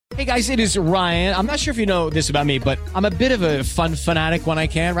Hey guys, it is Ryan. I'm not sure if you know this about me, but I'm a bit of a fun fanatic when I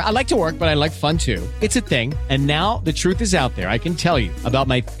can. I like to work, but I like fun too. It's a thing. And now the truth is out there. I can tell you about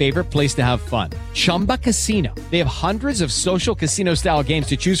my favorite place to have fun. Chumba Casino. They have hundreds of social casino style games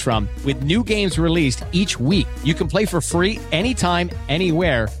to choose from with new games released each week. You can play for free anytime,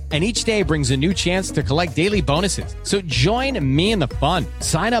 anywhere. And each day brings a new chance to collect daily bonuses. So join me in the fun.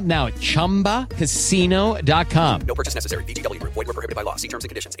 Sign up now at ChumbaCasino.com. No purchase necessary. VGW Group. Void where prohibited by law. See terms and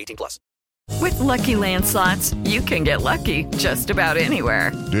conditions. 18+. With Lucky Land Slots, you can get lucky just about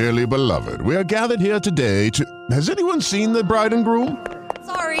anywhere. Dearly beloved, we are gathered here today to... Has anyone seen the bride and groom?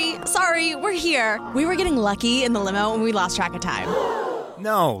 Sorry, we're here. We were getting lucky in the limo and we lost track of time.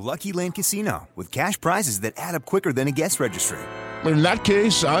 No, Lucky Land Casino, with cash prizes that add up quicker than a guest registry. In that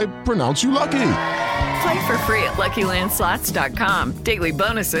case, I pronounce you lucky. Play for free at LuckyLandSlots.com. Daily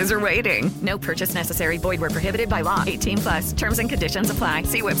bonuses are waiting. No purchase necessary. Void where prohibited by law. 18+. Terms and conditions apply.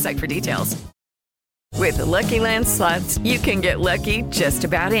 See website for details. With Lucky Land Slots, you can get lucky just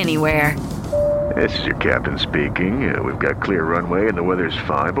about anywhere. This is your captain speaking. We've got clear runway and the weather's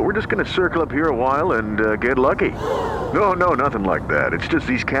fine, but we're just going to circle up here a while and get lucky. No, nothing like that. It's just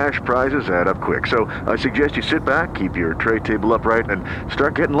these cash prizes add up quick. So I suggest you sit back, keep your tray table upright, and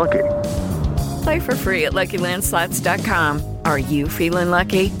start getting lucky. Play for free at LuckyLandSlots.com. Are you feeling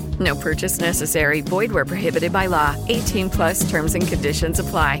lucky? No purchase necessary. Void where prohibited by law. 18+ terms and conditions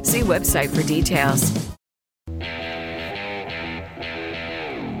apply. See website for details.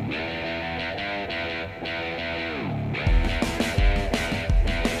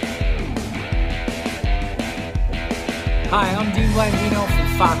 Hi, I'm Dean Blandino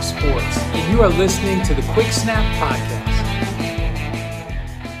from Fox Sports, and you are listening to the Quick Snap Podcast.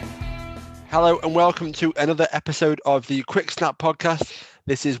 Hello and welcome to another episode of the Quick Snap Podcast.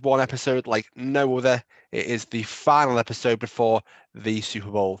 This is one episode like no other. It is the final episode before the Super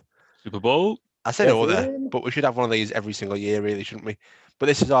Bowl. I say no other, but we should have one of these every single year, really, shouldn't we? But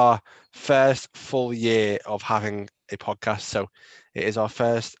this is our first full year of having a podcast. So it is our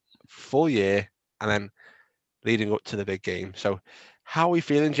first full year and then leading up to the big game. So how are we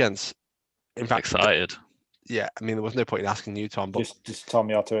feeling, gents? In fact, excited. Yeah, I mean, there was no point in asking you, Tom. But just Tom,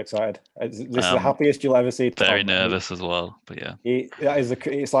 you're too excited. This is the happiest you'll ever see Tom. Very nervous as well, but yeah.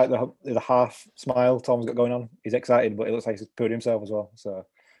 It's like the half smile Tom's got going on. He's excited, but it looks like he's put himself as well. So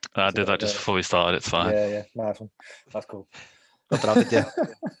I did that just before we started. It's fine. Yeah, nice one. That's cool.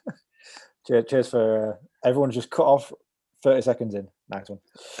 Cheers for everyone. Just cut off 30 seconds in. Nice one.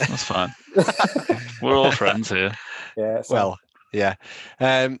 That's fine. We're all friends here. Yeah. So. Well, yeah.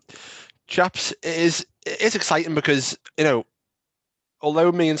 Chaps, it's exciting because, you know,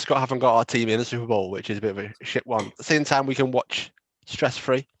 although me and Scott haven't got our team in the Super Bowl, which is a bit of a shit one, at the same time we can watch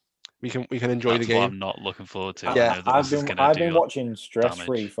stress-free. We can enjoy the game. What I'm not looking forward to. Yeah, I've been watching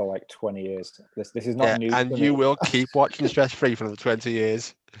stress-free for like 20 years. This is not new. And you will keep watching stress-free for another 20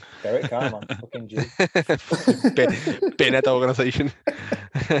 years. Derek Carr, man. Fucking G. Binhead organisation.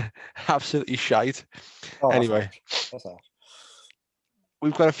 Absolutely shite. Anyway. That's harsh.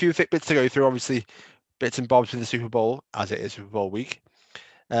 We've got a few thick bits to go through, obviously, bits and bobs with the Super Bowl, as it is Super Bowl week.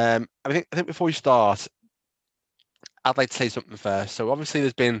 I think before we start, I'd like to say something first. So obviously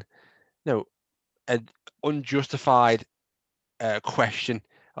there's been, an unjustified question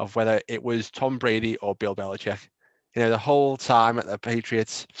of whether it was Tom Brady or Bill Belichick. The whole time at the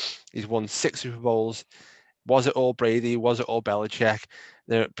Patriots, he's won 6 Super Bowls. Was it all Brady? Was it all Belichick?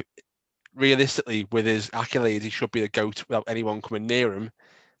 Realistically, with his accolades, he should be the GOAT without anyone coming near him.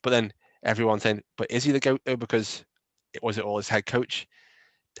 But then everyone's saying, but is he the GOAT though? Because was it all his head coach?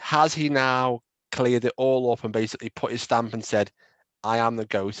 Has he now cleared it all up and basically put his stamp and said, I am the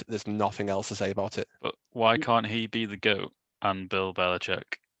GOAT, there's nothing else to say about it? But why can't he be the GOAT and Bill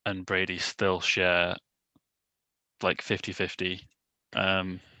Belichick and Brady still share like 50-50?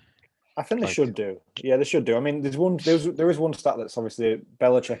 I think they should do. Yeah, they should do. I mean, there is one stat that's obviously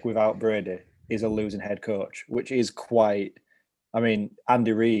Belichick without Brady is a losing head coach, which is quite. I mean,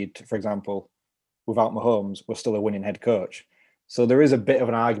 Andy Reid, for example, without Mahomes, was still a winning head coach. So there is a bit of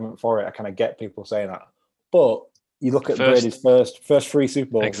an argument for it. I kind of get people saying that, but you look at Brady's first 3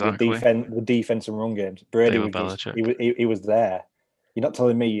 Super Bowls with defense and run games. Brady he was there. You're not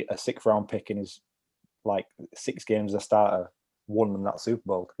telling me a 6th round pick in his like 6 games as a starter won them that Super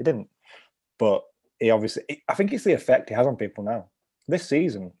Bowl. He didn't. But he obviously, I think it's the effect he has on people now. This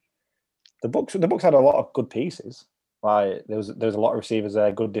season, the Bucs had a lot of good pieces. Like there was a lot of receivers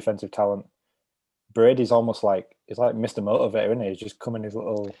there, good defensive talent. Brady's almost like Mr. Motivator, isn't he? He's just coming his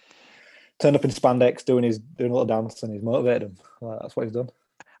little, turned up in spandex, doing a little dance, and he's motivated them. Like, that's what he's done.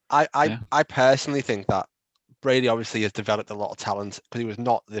 I personally think that Brady obviously has developed a lot of talent because he was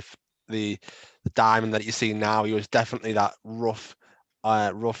not the diamond that you see now. He was definitely that rough,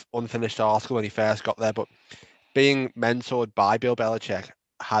 unfinished article when he first got there. But being mentored by Bill Belichick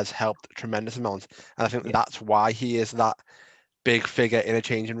has helped a tremendous amount, and I think that's why he is that big figure in a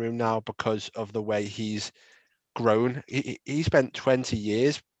changing room now, because of the way he's grown. He spent 20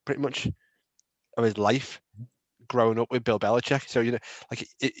 years pretty much of his life growing up with Bill Belichick. So, like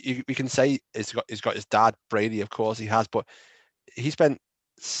we can say he's got his dad, Brady, of course he has, but he spent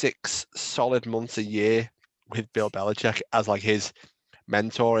 6 solid months a year with Bill Belichick as like his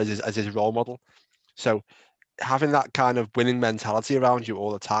mentor, as his role model. So having that kind of winning mentality around you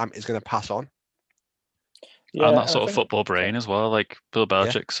all the time is going to pass on. Yeah, and that sort of football brain as well. Like Bill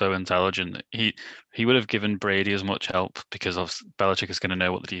Belichick's so intelligent. He would have given Brady as much help because of Belichick is going to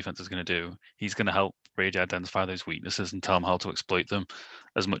know what the defense is going to do. He's going to help Brady identify those weaknesses and tell him how to exploit them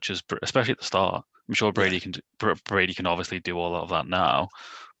as much as, especially at the start. I'm sure Brady can obviously do all of that now,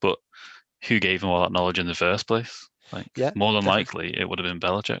 but who gave him all that knowledge in the first place? Like, more than likely, it would have been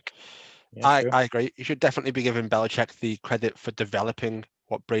Belichick. Yeah, I agree. You should definitely be giving Belichick the credit for developing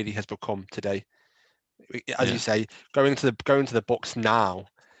what Brady has become today. As you say, going to the Bucs now,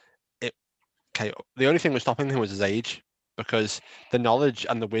 the only thing was stopping him was his age, because the knowledge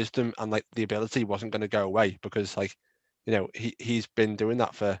and the wisdom and like the ability wasn't going to go away, because he's been doing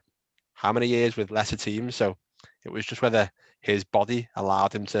that for how many years with lesser teams. So it was just whether his body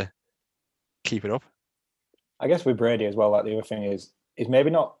allowed him to keep it up. I guess with Brady as well, like the other thing is maybe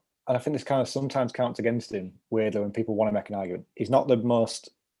not, and I think this kind of sometimes counts against him weirdly when people want to make an argument. He's not the most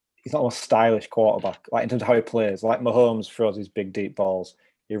stylish quarterback, like in terms of how he plays. Like Mahomes throws his big deep balls,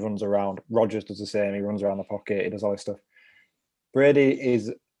 he runs around. Rodgers does the same, he runs around the pocket, he does all this stuff. Brady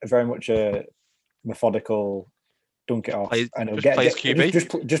is very much a methodical, dunk it off, plays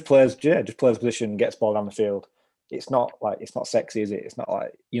QB. Just plays position, gets ball down the field. It's not sexy, is it? It's not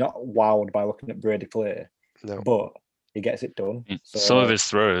like you're not wowed by looking at Brady play. No, but he gets it done. So, some of his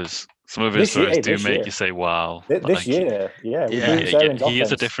throws do make you say, "Wow!" This year, he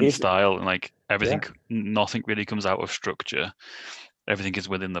is a different style, and like everything, nothing really comes out of structure. Everything is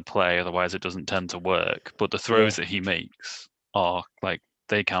within the play, otherwise it doesn't tend to work. But the throws that he makes are like,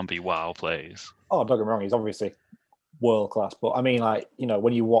 they can be wow plays. Oh, don't get me wrong, he's obviously world class. But I mean, like,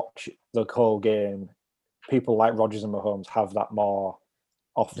 when you watch the whole game, people like Rodgers and Mahomes have that more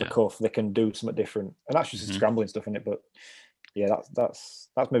off the cuff. They can do something different, and that's just scrambling stuff in it. But yeah, that's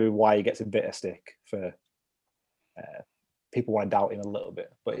maybe why he gets a bit of stick for people want to doubt him a little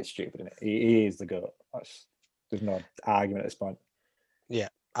bit. But it's stupid, isn't it? He is the GOAT. There's no argument at this point. Yeah,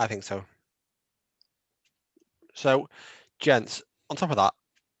 I think so. So, gents, on top of that,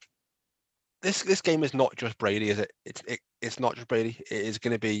 this game is not just Brady, is it? It's not just Brady. It is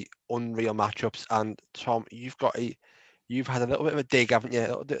going to be unreal matchups. And Tom, you've had a little bit of a dig, haven't you? A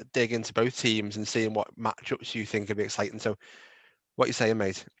little bit of dig into both teams and seeing what matchups you think could be exciting. So, what are you saying,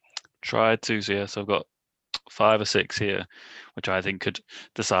 mate? Tried to, so I've got 5 or 6 here, which I think could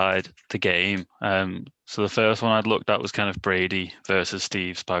decide the game. So the first one I'd looked at was kind of Brady versus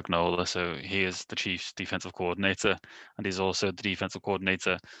Steve Spagnuolo. So he is the Chiefs defensive coordinator, and he's also the defensive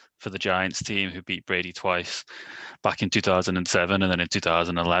coordinator for the Giants team, who beat Brady twice, back in 2007 and then in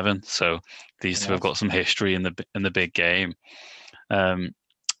 2011. So these two have got some history in the big game. And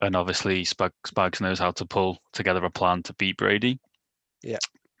obviously Spags knows how to pull together a plan to beat Brady. Yeah.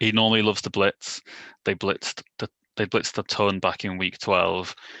 He normally loves to blitz. They blitzed a ton back in week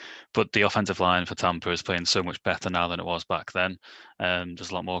 12, but the offensive line for Tampa is playing so much better now than it was back then. There's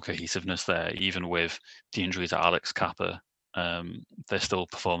a lot more cohesiveness there, even with the injury to Alex Kappa. They're still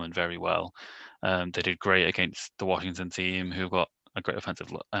performing very well. They did great against the Washington team, who got a great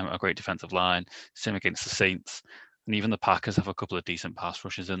defensive line. Same against the Saints, and even the Packers have a couple of decent pass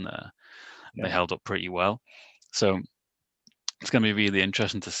rushes in there. Yeah. They held up pretty well. So it's going to be really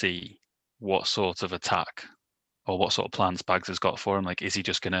interesting to see what sort of attack or what sort of plan Spags has got for him. Like, is he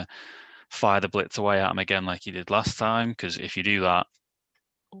just going to fire the blitz away at him again like he did last time? Because if you do that,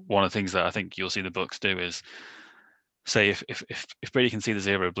 one of the things that I think you'll see the Bucs do is, say if Brady can see the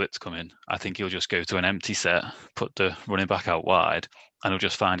zero blitz coming, I think he'll just go to an empty set, put the running back out wide, and he'll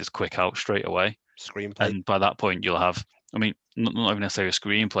just find his quick out straight away. Screenplay. And by that point, you'll have, I mean, not even necessarily a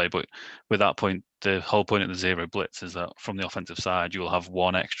screenplay, but with that point, the whole point of the zero blitz is that from the offensive side, you'll have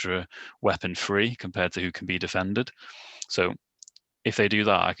one extra weapon free compared to who can be defended. So if they do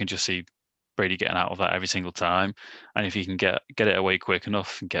that, I can just see Brady getting out of that every single time. And if he can get it away quick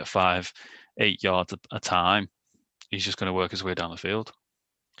enough and get 5-8 yards a time, he's just going to work his way down the field.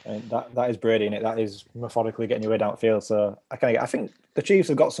 And that is Brady in it. That is methodically getting your way downfield. So I think the Chiefs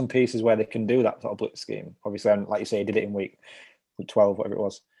have got some pieces where they can do that sort of blitz scheme. Obviously, and like you say, he did it in week 12, whatever it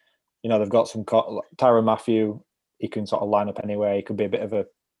was. They've got some Tyrann Mathieu. He can sort of line up anywhere. He could be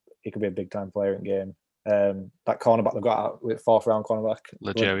a big time player in game. That cornerback they've got out with 4th round cornerback,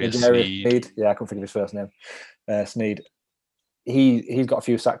 L'Jarius Sneed. Yeah, I couldn't think of his first name. Sneed. He's got a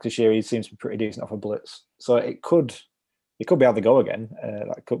few sacks this year. He seems to be pretty decent off a blitz. So it could be how they go again.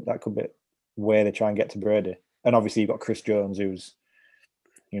 That could be where they try and get to Brady. And obviously you've got Chris Jones, who's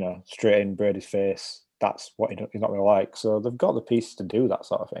straight in Brady's face. That's what he's not really like. So they've got the pieces to do that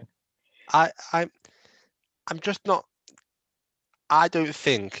sort of thing. I'm just not. I don't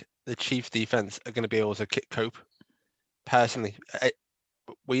think the Chiefs defense are going to be able to cope. Personally,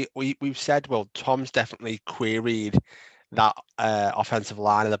 we've said, well, Tom's definitely queried that offensive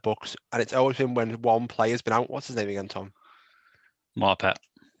line of the Bucs, and it's always been when one player's been out. What's his name again, Tom? Marpet,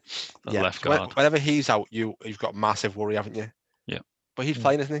 left guard. Whenever he's out, you've got massive worry, haven't you? Yeah, but he's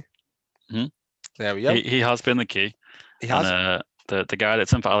playing, isn't he? Mm-hmm. There we go. He has been the key. He has. And, the guy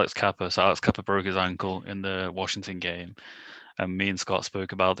that's in for Alex Kappa. So Alex Kappa broke his ankle in the Washington game. And me and Scott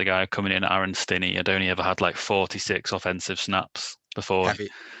spoke about the guy coming in, Aaron Stinney, had only ever had like 46 offensive snaps before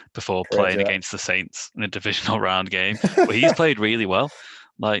playing against the Saints in a divisional round game. But he's played really well.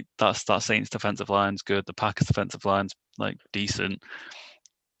 Like that Saints defensive line's good. The Packers defensive line's like decent.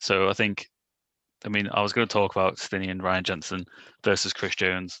 So I was going to talk about Stinney and Ryan Jensen versus Chris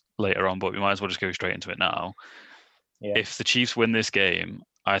Jones later on, but we might as well just go straight into it now. Yeah. If the Chiefs win this game,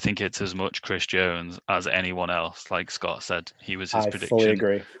 I think it's as much Chris Jones as anyone else. Like Scott said, he was his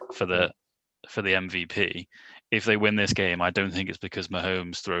prediction for the MVP. If they win this game, I don't think it's because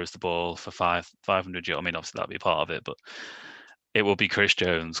Mahomes throws the ball for 500 yards. I mean, obviously that'll be part of it, but it will be Chris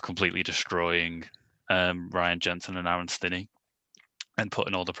Jones completely destroying Ryan Jensen and Aaron Stinney and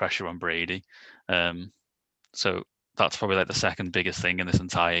putting all the pressure on Brady. So that's probably like the second biggest thing in this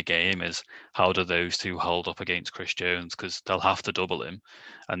entire game is how do those two hold up against Chris Jones, because they'll have to double him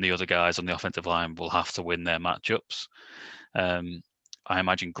and the other guys on the offensive line will have to win their matchups. I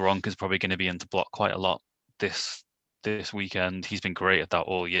imagine Gronk is probably going to be in to block quite a lot this weekend. He's been great at that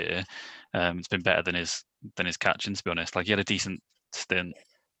all year. It's been better than his catching, to be honest. Like he had a decent stint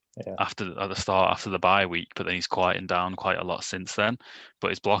after the bye week, but then he's quieting down quite a lot since then. But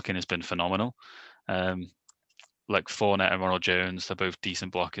his blocking has been phenomenal. Like Fournette and Ronald Jones, they're both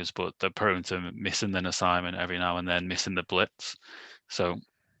decent blockers, but they're prone to missing an assignment every now and then, missing the blitz. So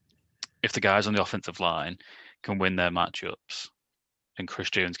if the guys on the offensive line can win their matchups and Chris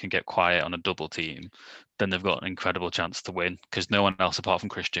Jones can get quiet on a double team, then they've got an incredible chance to win, because no one else apart from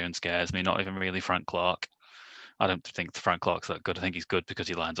Chris Jones scares me, not even really Frank Clark. I don't think Frank Clark's that good. I think he's good because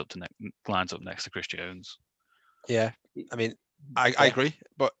he lines up next to Chris Jones. Yeah, I mean, I agree,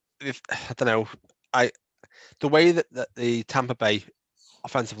 but I don't know. The way that the Tampa Bay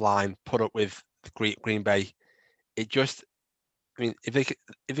offensive line put up with Green Bay, it just, I mean, if they can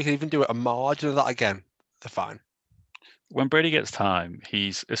even do a margin of that again, they're fine. When Brady gets time,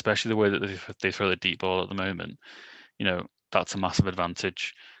 he's, especially the way that they throw the deep ball at the moment, that's a massive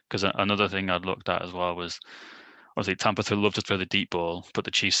advantage. Because another thing I'd looked at as well was, obviously Tampa love to throw the deep ball, but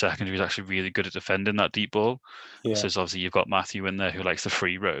the Chiefs secondary is actually really good at defending that deep ball. Yeah. So obviously you've got Mathieu in there who likes the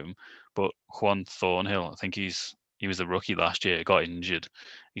free roam, but Juan Thornhill, I think he was the rookie last year, got injured.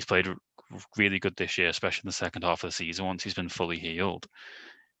 He's played really good this year, especially in the second half of the season once he's been fully healed.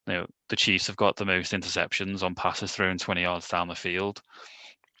 The Chiefs have got the most interceptions on passes thrown 20 yards down the field.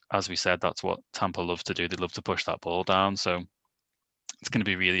 As we said, that's what Tampa loves to do. They love to push that ball down. So it's going to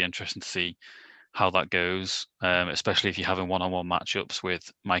be really interesting to see how that goes, especially if you're having one-on-one matchups with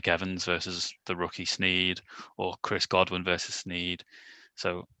Mike Evans versus the rookie Sneed, or Chris Godwin versus Sneed.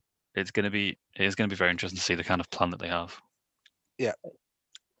 So it is going to be very interesting to see the kind of plan that they have. Yeah.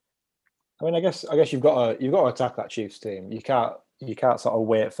 I mean, I guess you've got to attack that Chiefs team. You can't sort of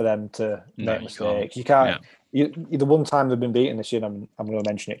wait for them to make mistakes. You can't. Yeah. The one time they've been beaten this year, and I'm going to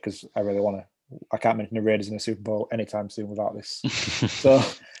mention it because I really want to. I can't mention the Raiders in the Super Bowl anytime soon without this. So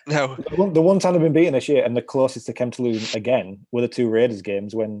no, the one time they've been beaten this year, and the closest they came to losing again were the two Raiders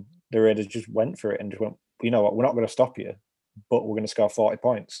games when the Raiders just went for it and just went, you know what, we're not going to stop you, but we're going to score 40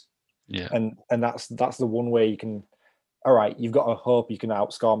 points. Yeah, and that's the one way you can. All right, you've got to hope you can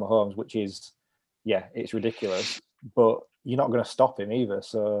outscore Mahomes, which is, yeah, it's ridiculous, but you're not going to stop him either.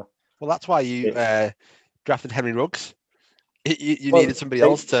 So, well, that's why you drafted Henry Ruggs. You needed somebody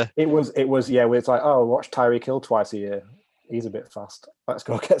else to. It was where it's like, oh, watch Tyreek Hill twice a year. He's a bit fast. Let's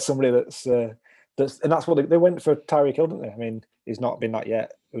go get somebody that's and that's what they went for Tyreek Hill, didn't they? I mean, he's not been that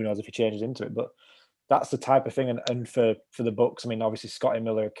yet. Who knows if he changes into it? But that's the type of thing. And for the Bucks, I mean, obviously Scotty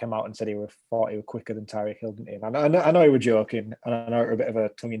Miller came out and said thought he was quicker than Tyreek Hill, didn't he? And I know he was joking, and I know it was a bit of a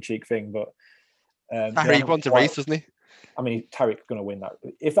tongue-in-cheek thing, but Tyreek wants a race, doesn't he? I mean, Tyreek's going to win that.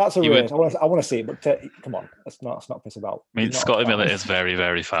 If that's a race, I want to see it. But come on, that's not piss about. I mean, Scotty Miller is very,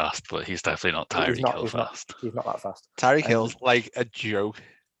 very fast, but he's definitely not Tyreek Hill fast. He's not that fast. Tyreek Hill's like a joke.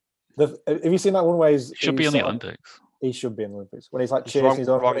 Have you seen that one where he should be in the Olympics? He should be in the Olympics when he's like chasing his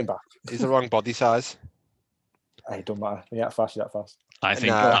own running back. He's the wrong body size. It don't matter. You're that fast. You're that fast. I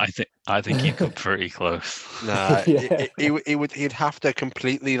think he got pretty close. Nah, he'd have to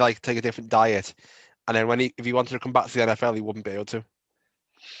completely like take a different diet, and then if he wanted to come back to the NFL, he wouldn't be able to.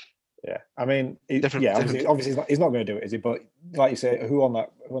 Yeah, I mean, obviously he's not going to do it, is he? But like you say, who on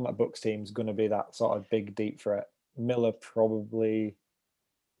that Bucks team is going to be that sort of big deep threat? Miller probably.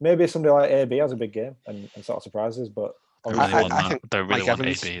 Maybe somebody like AB has a big game and sort of surprises, but I think they really want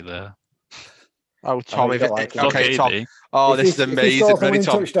AB there. Oh, Tom, okay, Tom. Oh, this is amazing. Ready,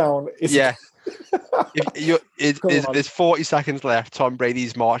 Tom? Touchdown, yeah. There's 40 seconds left. Tom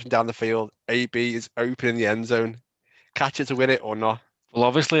Brady's marching down the field. AB is open in the end zone. Catch it to win it or not? Well,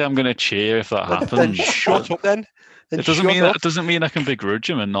 obviously, I'm going to cheer if that happens. Then shut up, then. It doesn't mean I can begrudge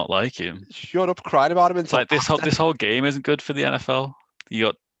him and not like him. Shut up, crying about him. It's like this whole game isn't good for the NFL. You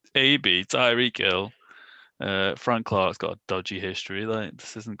got AB, Tyreek Hill, Frank Clark's got a dodgy history. Like,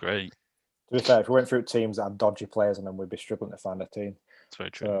 this isn't great. To be fair, if we went through teams that had dodgy players, and then we'd be struggling to find a team. That's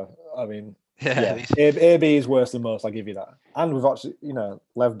very true. So, I mean, AB is worse than most. I'll give you that. And we've actually,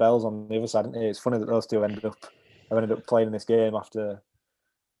 Lev Bell's on the other side, isn't he? It's funny that those two have ended up playing in this game after.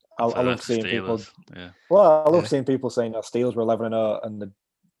 I love seeing people. Yeah. Well, I love seeing people saying that Steelers were 11-0 and the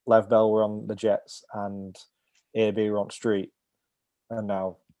Lev Bell were on the Jets and AB were on Street, and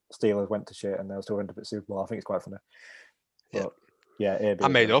now Steelers went to shit and they'll still end up at Super Bowl. I think it's quite funny. But, AB. I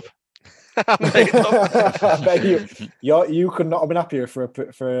made up. I bet you could not have been happier for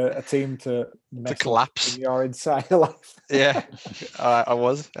a team to collapse in your entire life. Yeah, I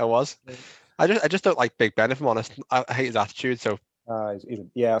was. I just don't like Big Ben, if I'm honest. I hate his attitude. So let's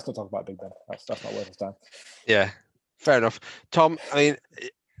not talk about Big Ben. That's not worth his time. Yeah, fair enough. Tom, I mean,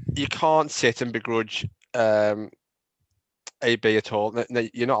 you can't sit and begrudge AB at all. No,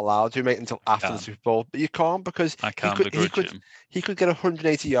 you're not allowed to, mate, until after the Super Bowl. But you can't because he could get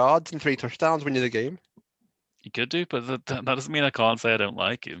 180 yards and 3 touchdowns, win you the game. He could do, but that doesn't mean I can't say I don't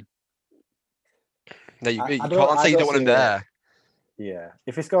like him. No, you can't say you don't want him there. Yeah,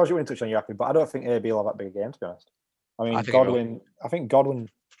 if he scores you in touchdown, you're happy. But I don't think AB will have that big a game, to be honest. I mean, I think Godwin.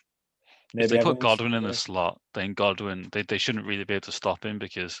 If they put Godwin in the slot, then Godwin, they shouldn't really be able to stop him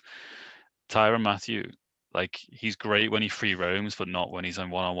because Tyrann Mathieu, like, he's great when he free roams, but not when he's on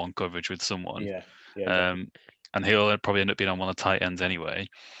one-on-one coverage with someone. Yeah. And he'll probably end up being on one of the tight ends anyway.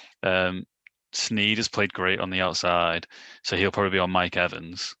 Snead has played great on the outside, so he'll probably be on Mike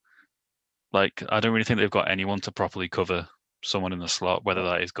Evans. Like, I don't really think they've got anyone to properly cover someone in the slot, whether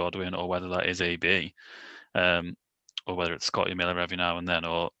that is Godwin or whether that is AB, or whether it's Scotty Miller every now and then,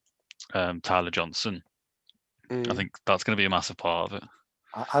 or Tyler Johnson. I think that's going to be a massive part of it.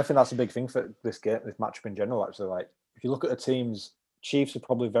 I think that's a big thing for this matchup in general. Actually, like, if you look at the teams, Chiefs are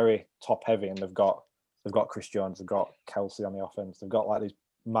probably very top heavy, and they've got Chris Jones, they've got Kelsey on the offense, they've got like these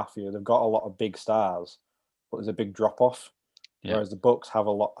Matthew, they've got a lot of big stars, but there's a big drop off. Yeah. Whereas the Bucks have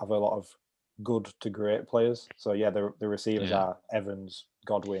a lot of good to great players. So yeah, the receivers are Evans,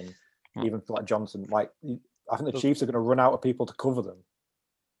 Godwin, even like Johnson. Like, I think the Chiefs are going to run out of people to cover them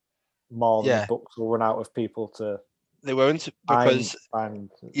more than the Bucks will run out of people to. They won't, because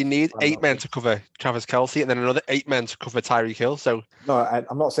you need 8 men to cover Travis Kelce and then another 8 men to cover Tyreek Hill. So no,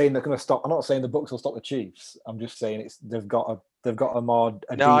 I'm not saying they're going to stop. I'm not saying the Bucks will stop the Chiefs. I'm just saying they've got a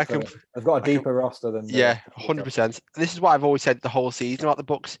deeper roster than 100%. This is what I've always said the whole season about the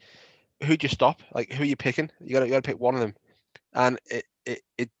Bucks. Who do you stop? Like, who are you picking? You got to pick one of them, and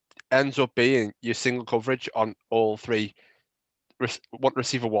it ends up being your single coverage on all 3.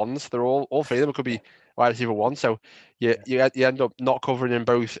 Receiver ones. They're all 3 of them could be wide receiver 1. So you end up not covering in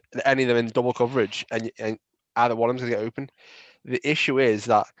both, any of them in double coverage, and either one of them's gonna get open. The issue is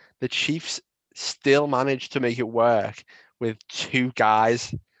that the Chiefs still manage to make it work with 2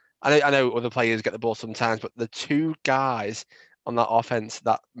 guys. I know other players get the ball sometimes, but the 2 guys on that offense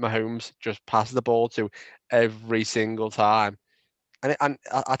that Mahomes just passes the ball to every single time, and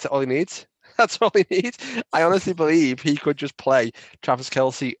that's all he needs. That's all he needs. I honestly believe he could just play Travis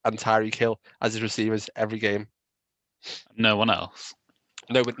Kelce and Tyreek Hill as his receivers every game. No one else.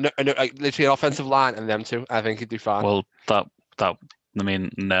 No, like literally an offensive line and them 2. I think he'd do fine. Well, I mean,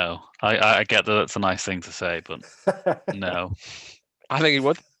 no. I get that it's a nice thing to say, but no. I think he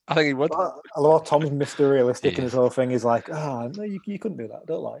would. I think he would. I love Tom's Mr. Realistic in his whole thing. He's like, no, you couldn't do that.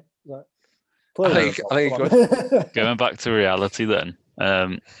 Don't lie. Like, I think he could. Going back to reality then,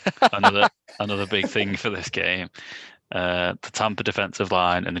 another big thing for this game, the Tampa defensive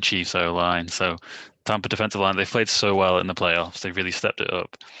line and the Chiefs O-line. So Tampa defensive line, they've played so well in the playoffs. They've really stepped it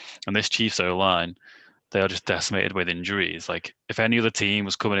up. And this Chiefs O-line, they are just decimated with injuries. Like, if any other team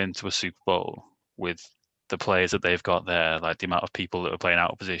was coming into a Super Bowl with the players that they've got there, like the amount of people that are playing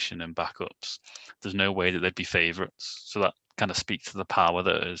out of position and backups, there's no way that they'd be favourites. So that kind of speaks to the power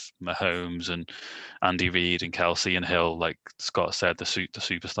that is Mahomes and Andy Reid and Kelsey and Hill, like Scott said, the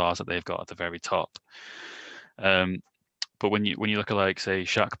superstars that they've got at the very top. But when you look at, like, say,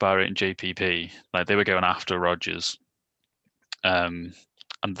 Shaq Barrett and JPP, like, they were going after Rodgers, and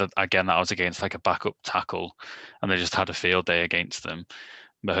again, that was against like a backup tackle, and they just had a field day against them.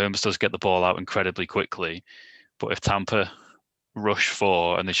 Mahomes does get the ball out incredibly quickly, but if Tampa rush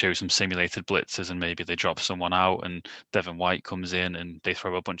 4 and they show some simulated blitzes and maybe they drop someone out and Devin White comes in and they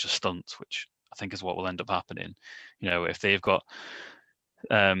throw a bunch of stunts, which I think is what will end up happening. If they've got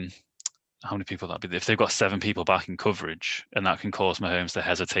how many people that'd be? If they've got 7 people back in coverage and that can cause Mahomes to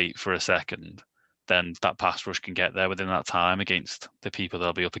hesitate for a second, then that pass rush can get there within that time against the people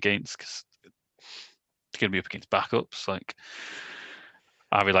they'll be up against, because they're going to be up against backups. Like,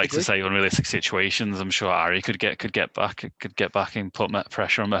 Ari likes to say unrealistic situations. I'm sure Ari could get back and put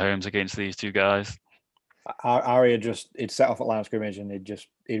pressure on Mahomes against these two guys. Ari he'd set off at line of scrimmage and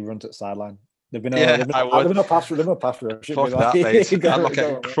he'd run to the sideline. There'd be no pass rush. Fuck that, mate. I'm not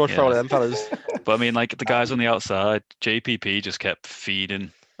getting crushed by them fellas. But I mean, like, the guys on the outside, JPP just kept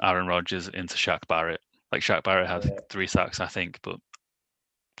feeding Aaron Rodgers into Shaq Barrett. Like, Shaq Barrett had 3 sacks, I think, but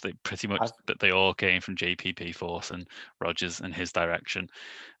they pretty much they all came from JPP forcing Rodgers in his direction.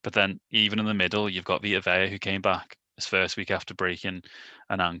 But then even in the middle, you've got Vita Vea, who came back his first week after breaking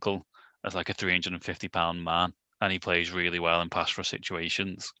an ankle as like a 350-pound man, and he plays really well in pass rush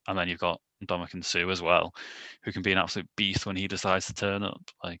situations. And then you've got Ndamukong Suh as well, who can be an absolute beast when he decides to turn up.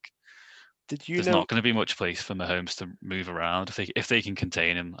 Like, there's not going to be much place for Mahomes to move around if they can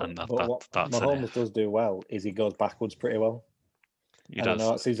contain him. And that's Mahomes does do well is he goes backwards pretty well. He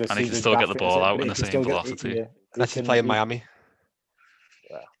does, and he can still get the ball out in the same velocity. Unless he's playing Miami.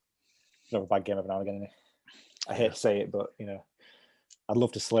 Yeah, he's have a bad game every now and again, isn't he? I hate to say it, but I'd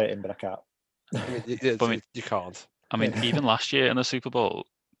love to slate him, but I can't. You can't. I mean, even last year in the Super Bowl,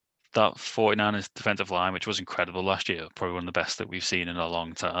 that 49ers defensive line, which was incredible last year, probably one of the best that we've seen in a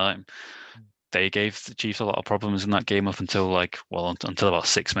long time, they gave the Chiefs a lot of problems in that game up until until about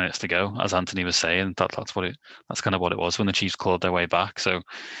 6 minutes to go, as Anthony was saying. That's kind of what it was when the Chiefs clawed their way back. So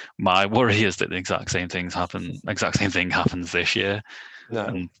my worry is that the exact same thing happens this year. No.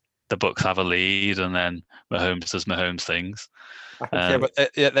 And the Bucs have a lead, and then Mahomes does Mahomes things. But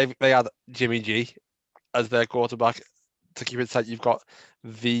they had Jimmy G as their quarterback. To keep it tight, you've got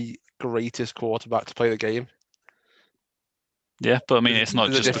the greatest quarterback to play the game. Yeah, but I mean, it's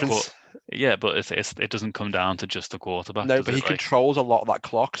not just the yeah, but it doesn't come down to just the quarterback. No, but he controls a lot of that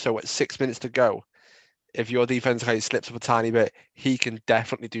clock. So at 6 minutes to go, if your defense kind of slips up a tiny bit, he can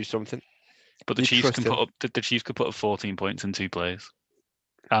definitely do something. But the Chiefs could put up 14 points in 2 plays,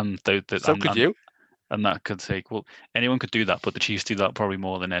 and could you. And that could take anyone could do that, but the Chiefs do that probably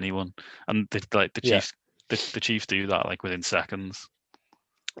more than anyone. And the Chiefs do that like within seconds.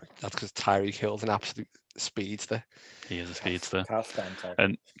 That's because Tyreek Hill's an absolute speedster. He is a speedster.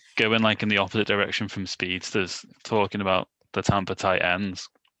 And going like in the opposite direction from speedsters, talking about the Tampa tight ends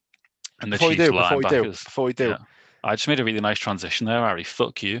and the Chiefs linebackers. Before we do. Yeah. I just made a really nice transition there, Harry.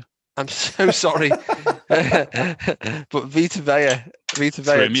 Fuck you. I'm so sorry. But Vita Vea.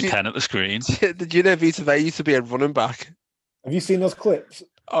 Threw me pen at the screen. Did you know Vita Vea used to be a running back? Have you seen those clips?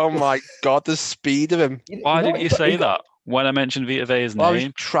 Oh my God, the speed of him. Why didn't you say that when I mentioned Vita Vea's name? I was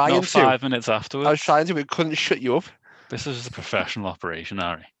trying not to. 5 minutes afterwards. I was trying to, but couldn't shut you up. This is a professional operation,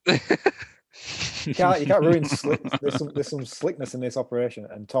 Harry. You can't ruin slick. There's some slickness in this operation,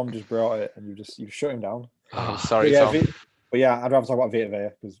 and Tom just brought it, and you shut him down. Oh, sorry, Tom. But yeah, I'd rather talk about Vita Vea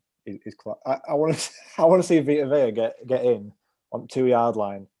because he's class. I want to see Vita Vea get in on 2-yard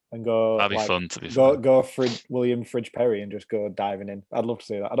line and go. That'd be fun to be fair. Go William Fridge Perry and just go diving in. I'd love to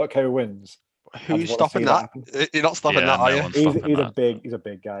see that. I don't care who wins. Who's stopping that? You're not stopping that, are you? He's a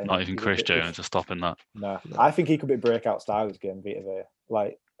big guy. Not even Chris Jones is stopping that. No, I think he could be breakout star this game, Vita Vea.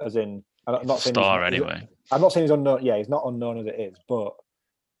 Like, as in, I'm not saying star anyway. I'm not saying he's unknown. Yeah, he's not unknown as it is, but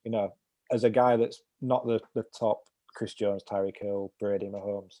as a guy that's not the top Chris Jones, Tyreek Hill, Brady,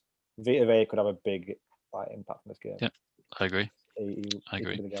 Mahomes, Vita Vea could have a big impact in this game. Yeah, I agree. I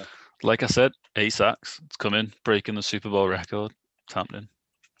agree. Like I said, 8 sacks. It's coming, breaking the Super Bowl record. It's happening.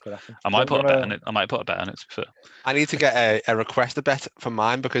 Could happen. I might put a bet on it. I might put a bet on it. To be fair. I need to get a requester bet for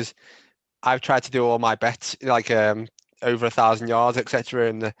mine because I've tried to do all my bets, like over 1,000 yards, etc.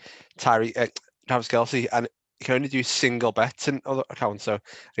 in the Travis Kelce, and you can only do single bets in other accounts. So I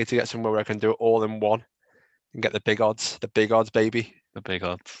need to get somewhere where I can do it all in one and get the big odds, baby. The big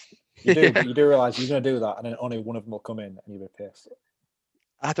odds. You do, but you do realise you're going to do that, and then only one of them will come in, and you'll be pissed.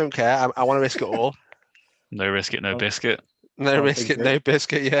 I don't care. I want to risk it all. No risk it, no biscuit. No risk it, no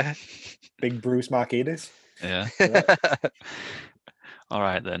biscuit. Yeah. Big Bruce Marquez. Yeah. All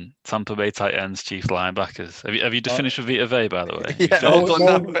right then. Tampa Bay tight ends, Chiefs linebackers. Have you just finished with Vita Vey, by the way? Yeah.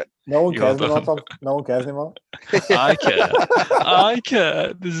 No one cares anymore, Tom. No one cares anymore. I care. I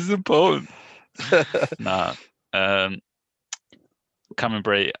care. This is important. Nah. Cameron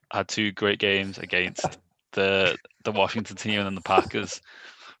Brate had 2 great games against the Washington team and then the Packers,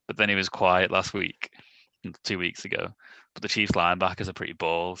 but then he was quiet last week, 2 weeks ago. But the Chiefs linebackers are pretty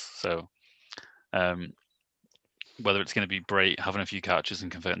balls, so whether it's going to be Brate having a few catches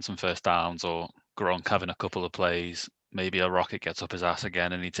and converting some first downs, or Gronk having a couple of plays, maybe a rocket gets up his ass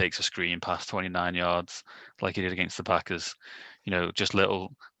again and he takes a screen past 29 yards like he did against the Packers. Just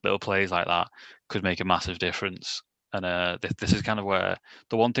little plays like that could make a massive difference. And this is kind of where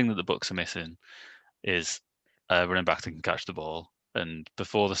the one thing that the Bucs are missing is running back that can catch the ball. And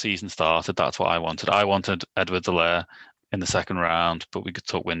before the season started, that's what I wanted. I wanted Edwards-Helaire in the second round, but we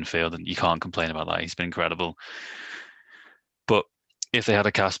took Winfield, and you can't complain about that. He's been incredible. But if they had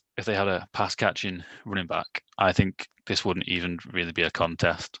a pass catching running back, I think this wouldn't even really be a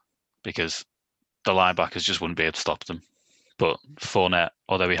contest because the linebackers just wouldn't be able to stop them. But Fournette,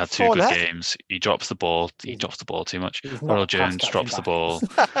 although he had 2 good games, he drops the ball. He drops the ball too much. Ronald Jones drops the ball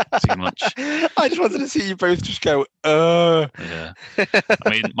too much. I just wanted to see you both just go, Yeah. I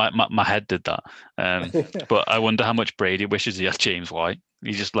mean, my head did that. But I wonder how much Brady wishes he had James White.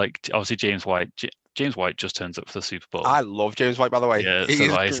 He's just obviously James White. James White just turns up for the Super Bowl. I love James White, by the way. Yeah,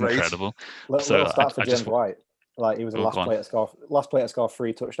 he's incredible. Little stat for James White. Like, he was the last player to score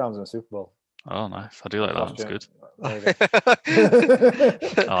 3 touchdowns in the Super Bowl. Oh, nice. I do like that. That's good. I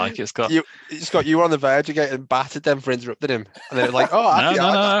like it, Scott. Scott, you were on the verge of getting battered then for interrupting him. And then it was like,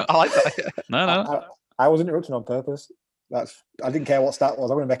 I like that. No. I wasn't interrupting on purpose. I didn't care what stat was.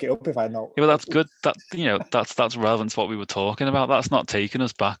 I'm going to make it up if I know. Yeah, well, that's good. That's relevant to what we were talking about. That's not taking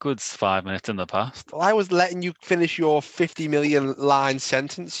us backwards 5 minutes in the past. Well, I was letting you finish your 50 million line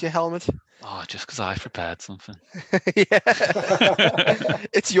sentence, you helmet. Oh, just because I prepared something. Yeah.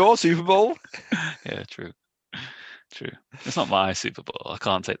 It's your Super Bowl. Yeah, true. It's not my Super Bowl. I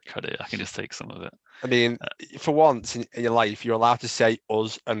can't take the credit. I can just take some of it. I mean, for once in your life, you're allowed to say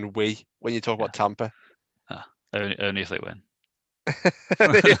us and we when you talk about Tampa. Only if they win.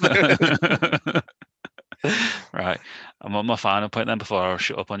 Right. I'm on my final point then before I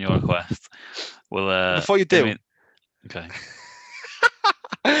shut up on your request. Before you do. Okay.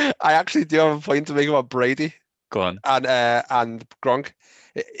 I actually do have a point to make about Brady. Go on. And Gronk.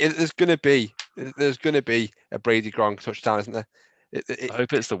 There's going to be a Brady Gronk touchdown, isn't there? I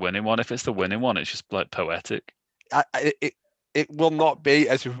hope it's the winning one. If it's the winning one, it's just like poetic. It will not be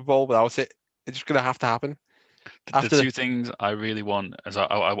a Super Bowl without it. It's just going to have to happen. The 2 things I really want is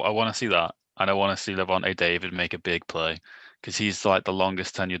I want to see that, and I want to see Lavonte David make a big play because he's like the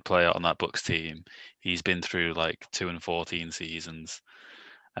longest tenured player on that Bucs team. He's been through like 2 and 14 seasons.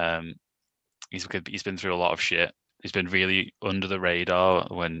 He's been through a lot of shit. He's been really under the radar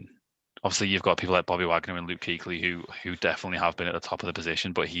when obviously you've got people like Bobby Wagner and Luke Kuechly who definitely have been at the top of the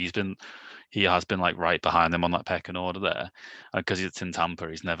position, but he has been like right behind them on that pecking order there. And because it's in Tampa,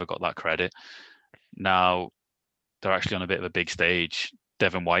 he's never got that credit. Now they're actually on a bit of a big stage.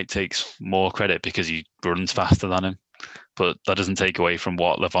 Devin White takes more credit because he runs faster than him, but that doesn't take away from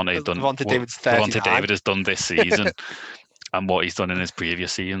what Lavonte David has done this season and what he's done in his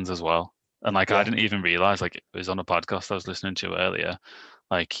previous seasons as well. And I didn't even realize, it was on a podcast I was listening to earlier.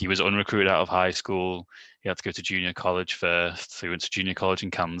 Like, he was unrecruited out of high school. He had to go to junior college first. So he went to junior college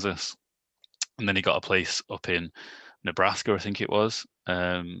in Kansas, and then he got a place up in Nebraska, I think it was,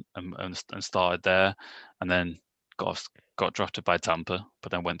 and started there, and then got drafted by Tampa,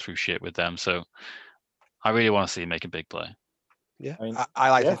 but then went through shit with them. So I really want to see him make a big play. Yeah,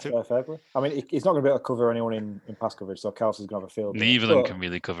 I like it too. Fair play. I mean, he's not going to be able to cover anyone in pass coverage, so Kelsey's going to have a field. Neither of them can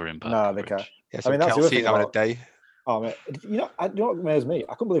really cover in pass coverage. They can't. Yeah, so that's Kelsey having a day. Oh, man. You know what amazes me?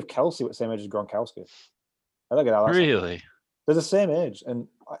 I couldn't believe Kelsey was the same age as Gronkowski. I don't get how that's really. They're the same age, and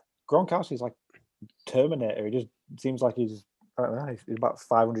Gronkowski's like Terminator. He just seems like he's about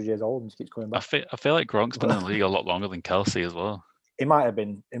 500 years old and just keeps coming back. I feel like Gronk's been in the league a lot longer than Kelsey as well. He might have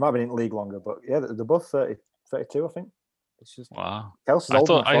been in the league longer, but yeah, they're both 32, I think. It's just wow. Kelsey's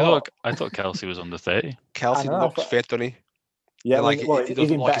older than I thought Kelsey was under 30. Kelsey looks fit, doesn't he? Yeah, like he he's doesn't in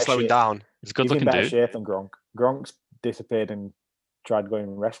look like better he's slowing shape. down. He's a good He's in looking better dude. shape than Gronk. Gronk's disappeared and tried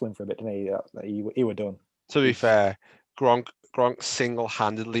going wrestling for a bit, didn't he? He were done. To be fair, Gronk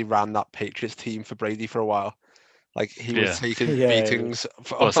single-handedly ran that Patriots team for Brady for a while. Like he was taking beatings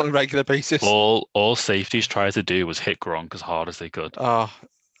on a regular basis. All safeties tried to do was hit Gronk as hard as they could. Oh,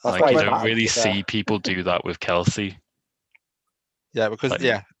 like you don't really see people do that with Kelsey. Yeah, because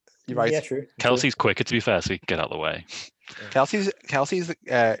you're right. Yeah, true. Kelsey's quicker, to be fair, so he can get out of the way. Kelsey's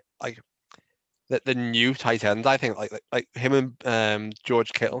like the new tight end. I think like him and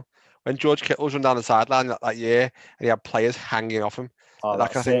George Kittle. When George Kittle was run down the sideline that year, and he had players hanging off him. Oh,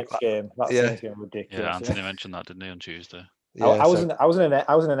 that Saints game. That Saints game was ridiculous. Yeah, Anthony mentioned that, didn't he, on Tuesday? Yeah, I was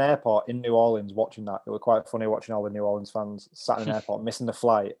in an airport in New Orleans watching that. It was quite funny watching all the New Orleans fans sat in an airport missing the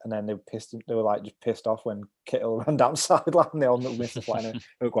flight, and then they were like just pissed off when Kittle ran down the sideline. They all missed the flight. It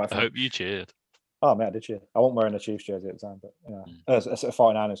was quite funny. I hope you cheered. Oh man, I did cheer. I wasn't wearing a Chiefs jersey at the time, but it's a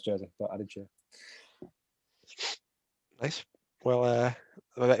 49ers jersey, but I did cheer. Nice. Well,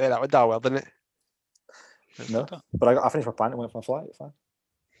 that went down well, didn't it? No, but I finished my plan and went for my flight. It's fine.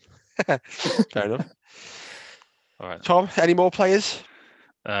 Fair enough. All right, Tom. Any more players?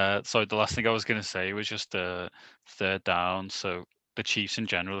 So the last thing I was going to say was just third down. So the Chiefs in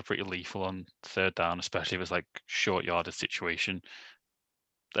general are pretty lethal on third down, especially if it's like short yardage situation.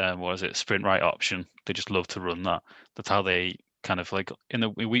 What is it? Sprint right option. They just love to run that. That's how they kind of like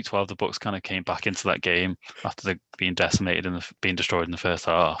in week 12, the Bucs kind of came back into that game after they being decimated and being destroyed in the first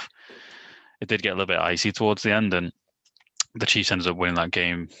half. It did get a little bit icy towards the end, and the Chiefs ended up winning that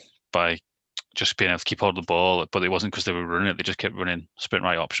game by just being able to keep hold of the ball. But it wasn't because they were running it; they just kept running sprint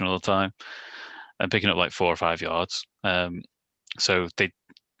right option all the time and picking up like 4 or 5 yards. So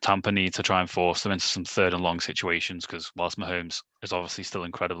Tampa need to try and force them into some third and long situations, because whilst Mahomes is obviously still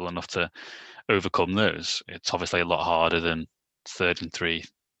incredible enough to overcome those, it's obviously a lot harder than 3rd and 3,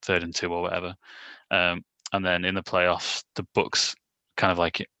 3rd and 2 or whatever. And then in the playoffs, the Bucs kind of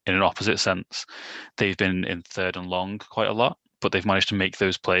like in an opposite sense, they've been in third and long quite a lot, but they've managed to make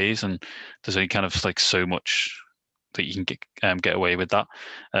those plays, and there's only kind of like so much that you can get away with that.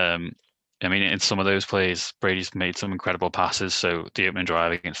 I mean, in some of those plays, Brady's made some incredible passes. So the opening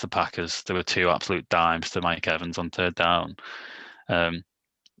drive against the Packers, there were 2 absolute dimes to Mike Evans on third down. And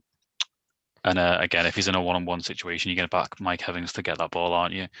again, if he's in a one-on-one situation, you're going to back Mike Evans to get that ball,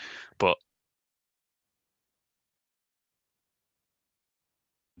 aren't you? But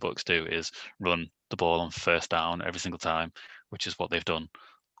Bucs do is run the ball on first down every single time, which is what they've done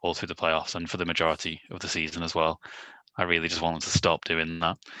all through the playoffs and for the majority of the season as well. I really just want them to stop doing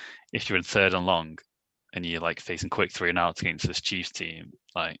that. If you're in third and long and you're like facing quick 3 and outs against this Chiefs team,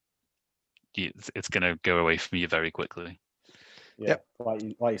 like it's going to go away from you very quickly. Yeah, like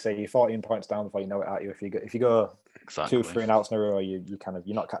you say, you're 14 points down before you know it, aren't you? If you go exactly 2, 3 and outs in a row, you're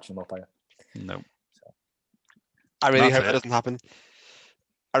not catching them up, are you? No. So. I really hope it doesn't happen.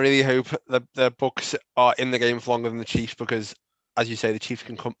 I really hope the Bucs are in the game for longer than the Chiefs, because, as you say, the Chiefs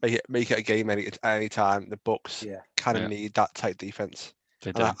can make it a game at any time. The Bucs kind of need that tight defense.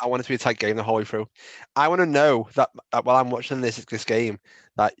 I want it to be a tight game the whole way through. I want to know that while I'm watching this game,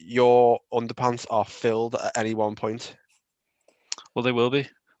 that your underpants are filled at any one point. Well, they will be.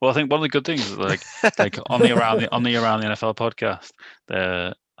 Well, I think one of the good things is like on the Around the NFL podcast,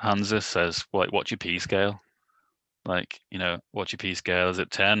 Hansa says, well, like, what's your P scale? Like, what's your P scale? Is it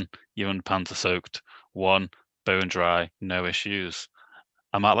 10? Your underpants are soaked. 1, bone dry, no issues.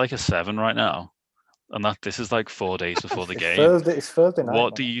 I'm at like a 7 right now. And this is like 4 days before the game. It's Thursday night.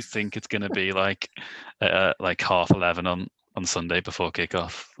 What do you think it's going to be like 11:30 on Sunday before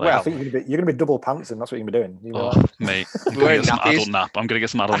kickoff? Well, I think you're going to be double pantsing. That's what you're going to be doing. Mate, I'm going to get some adult nap. I'm going to get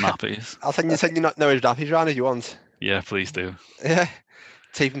some adult nappies. I'll send you not know his nappies around if you want. Yeah, please do. Yeah,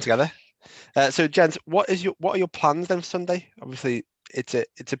 tape them together. So, gents, what are your plans then for Sunday? Obviously, it's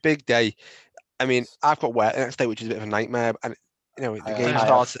a big day. I mean, I've got work the next day, which is a bit of a nightmare. And the game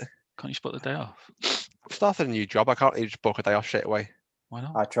starts. Can't you split the day off? I've started a new job. I can't just book a day off straight away. Why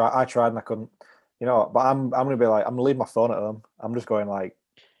not? I tried and I couldn't. But I'm gonna be like, I'm gonna leave my phone at home. I'm just going like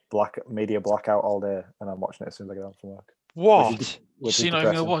media blackout all day, and I'm watching it as soon as I get home from work. What? So you're not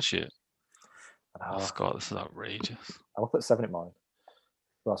even gonna watch it? Oh, Scott, this is outrageous. I'm up at 7 in the morning.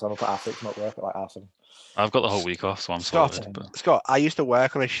 Well, so I'm up at 6 and at work at like 7:30. I've got the whole week off, so I'm sorted. Scott, I used to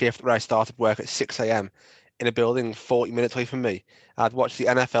work on a shift where I started work at 6 a.m. in a building 40 minutes away from me. I'd watch the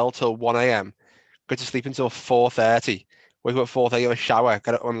NFL till 1 a.m. Go to sleep until 4:30. Wake up at 4:30, have a shower,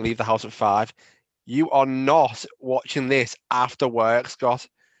 get up and leave the house at 5. You are not watching this after work, Scott.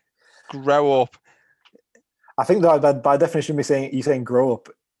 Grow up. I think that by definition, you saying grow up.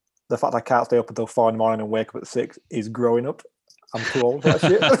 The fact I can't stay up until 4 in the morning and wake up at 6 is growing up. I'm too old for that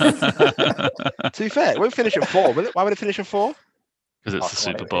shit. To be fair, it won't finish at 4, will it? Why would it finish at 4? Because it's the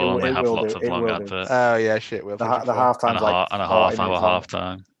Super Bowl and they have lots of long adverts. Oh yeah, shit. The halftime and a half hour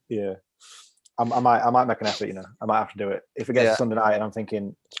halftime. Yeah, I might make an effort. I might have to do it if it gets to Sunday night and I'm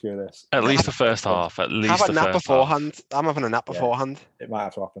thinking, screw this. At least the first half. At least have a the nap first beforehand. half. I'm having a nap beforehand. It might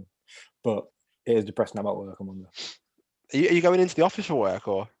have to happen, but it is depressing. I'm at work on Monday. Are you going into the office for work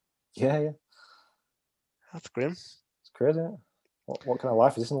or? Yeah. That's grim. It's crazy. Isn't it? What kind of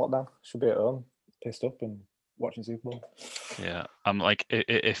life is this in lockdown? Should be at home, pissed up and watching Super Bowl. Yeah, I'm like,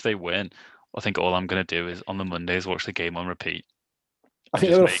 if they win, I think all I'm going to do is on the Mondays watch the game on repeat. I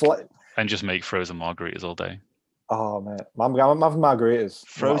think and just make frozen margaritas all day. Oh man, I'm having margaritas.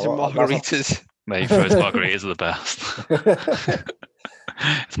 Frozen margaritas. Mate, frozen margaritas are the best.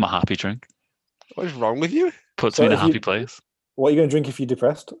 It's my happy drink. What is wrong with you? Puts me in a happy place. What are you going to drink if you're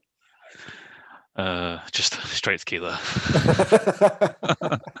depressed? Just straight tequila.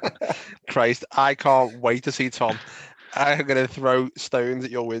 Christ, I can't wait to see Tom. I'm going to throw stones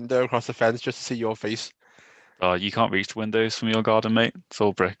at your window across the fence just to see your face. Oh, you can't reach the windows from your garden, mate. It's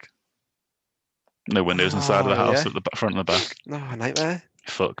all brick. No windows inside of the house at the front and the back. No, nightmare.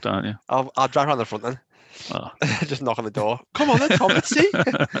 You're fucked, aren't you? I'll drive around the front then. Oh. Just knock on the door. Come on then, Tom, let's see.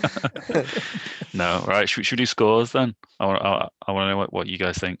 No, right. Should we do scores then? I want to know what you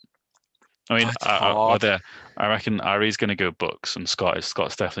guys think. I mean, I reckon Ari's going to go Bucks and Scott's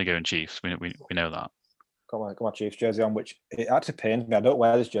definitely going Chiefs. We know that. Got my Chiefs jersey on, which it actually pains me. I don't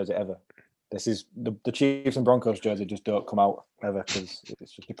wear this jersey ever. This is the Chiefs and Broncos jersey just don't come out ever because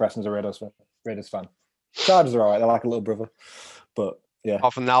it's just depressing as a Raiders fan. Chargers are alright. They're like a little brother, but yeah.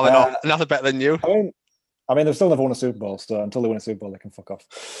 Often now they're not better than you. I mean, they've still never won a Super Bowl, so until they win a Super Bowl, they can fuck off.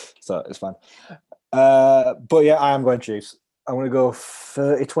 So it's fine. But yeah, I am going Chiefs. I'm going to go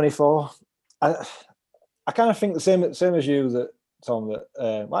 30-24. I kind of think the same as you, that Tom. That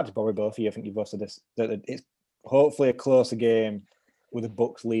actually probably both of you. I think you both said this. That it's hopefully a closer game with the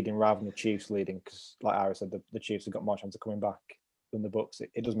Bucks leading rather than the Chiefs leading, because, like Ari said, the Chiefs have got more chance of coming back than the Bucks.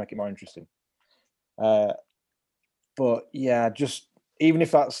 It does make it more interesting. But yeah, just even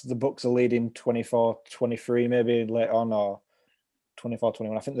if that's the Bucks are leading 24-23 maybe later on, or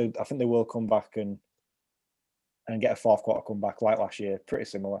 24-21, I think they will come back and get a fourth quarter comeback like last year, pretty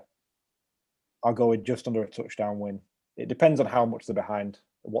similar. I'll go with just under a touchdown win. It depends on how much they're behind,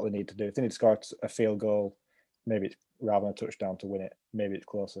 what they need to do. If they need to score a field goal, maybe it's rather than a touchdown to win it. Maybe it's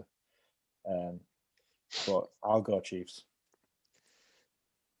closer. But I'll go Chiefs.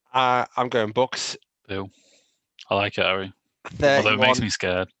 I'm going Bucks. Ew. I like it, Ari. 31, although it makes me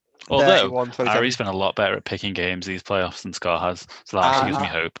scared. Although Ari's been a lot better at picking games these playoffs than Scott has, so that actually gives me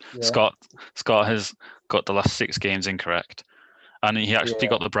hope. Yeah. Scott has got the last 6 games incorrect, and he actually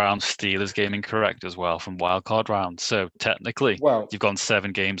got the Browns Steelers game incorrect as well from wildcard round. So technically, you've gone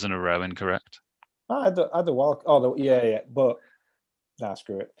 7 games in a row incorrect. I had the wild. Oh, yeah. But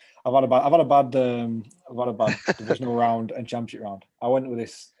screw it. I've had a bad divisional round and championship round. I went with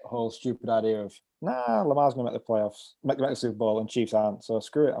this whole stupid idea of Lamar's gonna make the playoffs, make the Super Bowl, and Chiefs aren't. So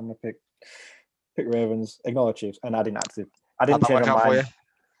screw it. I'm gonna pick Ravens, ignore the Chiefs, and I didn't change my mind.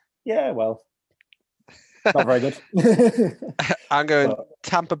 Yeah, well, not very good. I'm going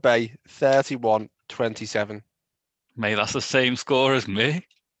Tampa Bay 31-27. Mate, that's the same score as me.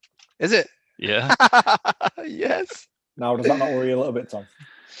 Is it? Yeah. Yes. Now, does that not worry you a little bit, Tom?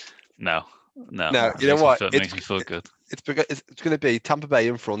 No. You know what? It makes me feel good. It's going to be Tampa Bay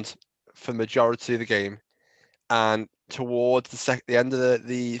in front for the majority of the game, and towards the end of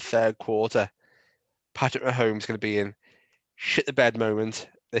the third quarter, Patrick Mahomes is going to be in shit the bed moment.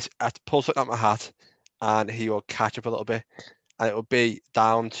 I have to pull something out my hat, and he will catch up a little bit, and it will be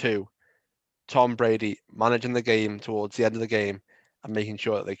down to Tom Brady managing the game towards the end of the game and making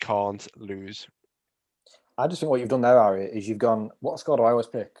sure that they can't lose. I just think what you've done there, Ari, is you've gone, what score do I always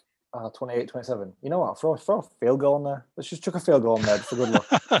pick? 28-27. You know what? Throw a field goal on there. Let's just chuck a field goal on there for good luck.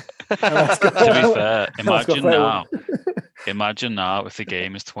 To be fair, imagine now if the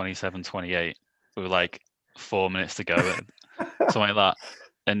game is 27-28 with like 4 minutes to go, something like that,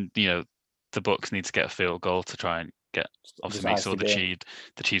 and the Bucks need to get a field goal to try and get obviously so the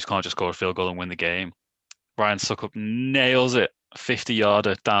Chiefs can't just score a field goal and win the game. Ryan Suckup nails it,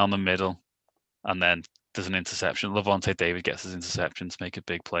 50-yarder down the middle, and then there's an interception. Levante David gets his interception to make a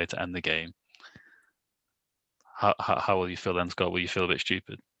big play to end the game. How will you feel then, Scott? Will you feel a bit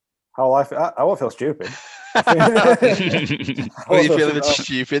stupid? How will I feel? I won't feel stupid. Will you feel a bit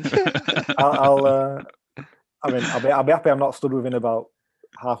stupid? I'll be happy I'm not stood within about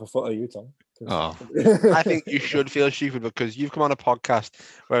half a foot of you, Tom. Oh. I think you should feel stupid because you've come on a podcast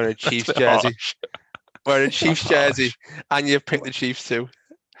wearing a Chiefs jersey, and you've picked the Chiefs too,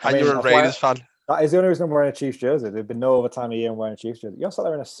 and you're a Raiders fan. That is the only reason I'm wearing a Chiefs jersey. There'd been no other time of year I'm wearing a Chiefs jersey. You're sat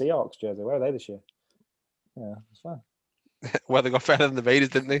there in a Seahawks jersey. Where are they this year? Yeah, it's fine. Well, they got better than the Raiders,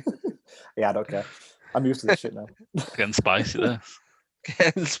 didn't they? Yeah, I don't care. I'm used to this shit now. Getting spicy there.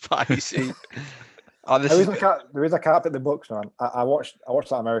 Getting spicy. The reason I can't pick the Bucks, man. I watched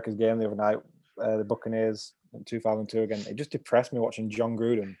that America's game the other night, the Buccaneers in 2002 again. It just depressed me watching John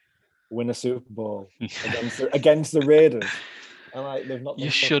Gruden win a Super Bowl against the Raiders. And like, they've not. You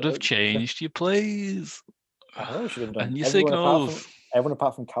should have changed your plays. I know we should have done. And your signals. Everyone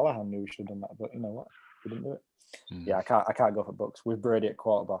apart from Callahan knew we should have done that, but you know what? We didn't do it. Yeah, I can't go for Bucks with Brady at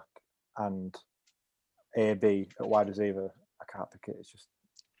quarterback and AB at wide receiver. I can't pick it. It's just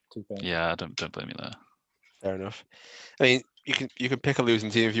too painful. Yeah, don't blame me there. Fair enough. I mean, you can pick a losing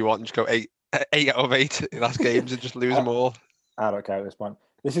team if you want and just go 8 out of 8 in last games and just lose them all. I don't care at this point.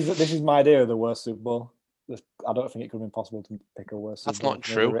 This is my idea of the worst Super Bowl. I don't think it could have been possible to pick a worse Super Bowl. That's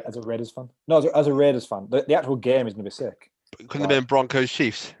not true. As a Raiders fan. No, as a Raiders fan. The actual game is going to be sick. But couldn't have been Broncos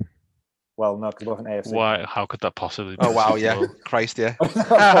Chiefs. Well, no, because both an AFC. Why? How could that possibly be? Oh, wow, yeah. Christ, yeah.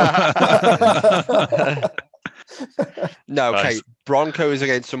 No, okay. Broncos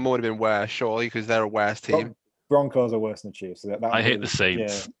against someone would have been worse, surely, because they're a worse team. Broncos are worse than the Chiefs. So I hate the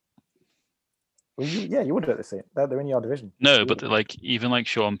Saints. Yeah. Well, you would hate the Saints. They're in your division. No, but even like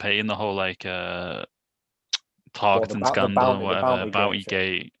Sean Payton, the whole like targeting scandal and whatever, bounty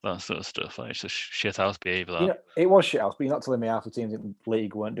gate, that sort of stuff. Like, it's just shit house behaviour. That. You know, it was shit house, but you're not telling me half the teams in the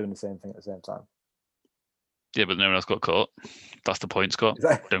league weren't doing the same thing at the same time. Yeah, but no one else got caught. That's the point, Scott.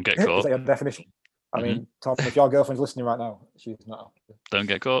 Don't get caught. Is that your definition? I mean, Tom, if your girlfriend's listening right now, she's not. Don't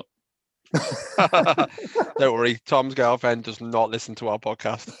get caught. Don't worry, Tom's girlfriend does not listen to our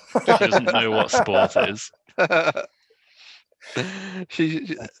podcast. She doesn't know what sport is.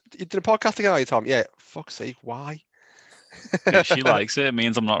 You did a podcast again, are you, Tom? Yeah. Fuck's sake, why? If she likes it, it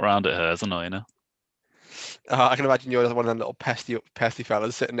means I'm not around at hers, annoying her. I can imagine you're one of them little pesty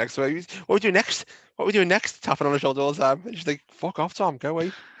fellas sitting next to her. What are we doing next? What are we doing next? Tapping on her shoulder all the time. And she's like, fuck off, Tom, go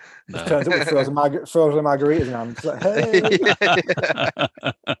away. No. Turns up with frozen margaritas in hand. Like, hey.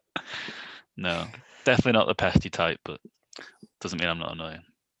 No, definitely not the pesty type, but doesn't mean I'm not annoying.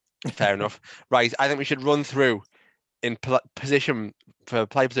 Fair enough. Right, I think we should run through in play position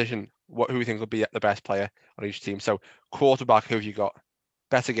who we think will be the best player on each team. So quarterback, who have you got?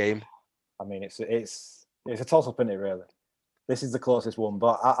 Better game. I mean, it's a toss-up, isn't it, really? This is the closest one,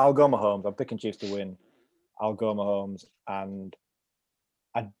 but I'll go Mahomes. I'm picking Chiefs to win. I'll go Mahomes, and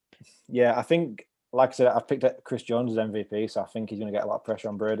I think, like I said, I've picked Chris Jones as MVP, so I think he's going to get a lot of pressure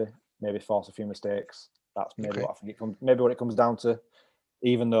on Brady. Maybe force a few mistakes. That's maybe what I think what it comes down to.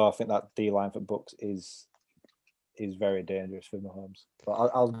 Even though I think that D line for Bucks is very dangerous for Mahomes, but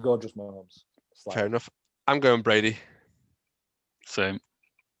I'll go just Mahomes. Fair enough. I'm going Brady. Same.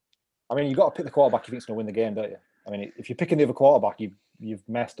 I mean, you've got to pick the quarterback you think is going to win the game, don't you? I mean, if you're picking the other quarterback, you've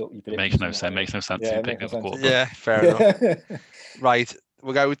messed up. Makes no sense. Makes no sense. Yeah, to pick the other quarterback. Yeah, fair enough. Right,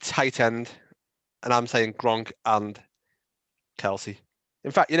 we'll go with tight end, and I'm saying Gronk and Kelsey. In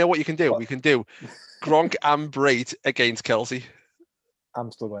fact, you know what you can do? We can do Gronk and Brate against Kelsey.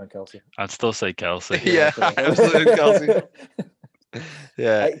 I'm still going Kelsey. I'd still say Kelsey. Yeah, I'm still going Kelsey.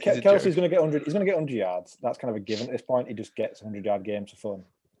 Yeah, Kelsey's going to get 100. He's going to get 100 yards. That's kind of a given at this point. He just gets 100-yard games for fun.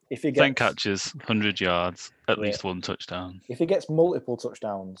 If he gets 10 catches, 100 yards, at least one touchdown. If he gets multiple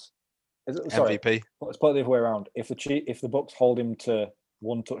touchdowns, MVP. Let's put it the other way around. If the Bucks hold him to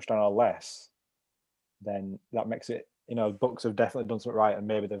one touchdown or less, then that makes it. You know, Bucks have definitely done something right, and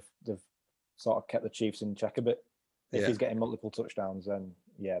maybe they've sort of kept the Chiefs in check a bit. If he's getting multiple touchdowns, then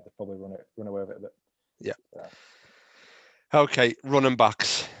they'll probably run away with it a bit. Yeah. Okay, running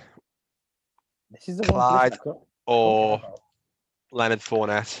backs. This is the Clyde or Leonard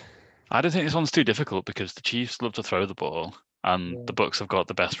Fournette. I don't think this one's too difficult because the Chiefs love to throw the ball, and the Bucks have got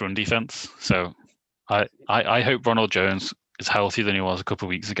the best run defense. So I hope Ronald Jones is healthier than he was a couple of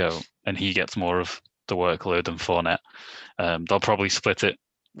weeks ago, and he gets more of the workload than Fournette. They'll probably split it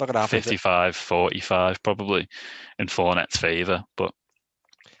 55-45 probably in Fournette's favour, but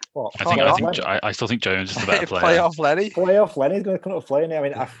I still think Jones is the better player. Playoff Lenny's going to come up playing. I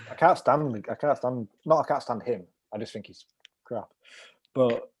mean, I can't stand him. I just think he's crap.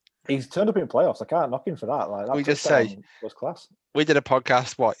 But he's turned up in playoffs. I can't knock him for that. Like that we just say was class. We did a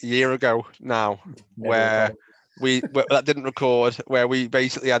podcast a year ago now where that didn't record, where we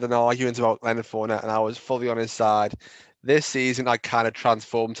basically had an argument about Leonard Fournette, and I was fully on his side. This season, I kind of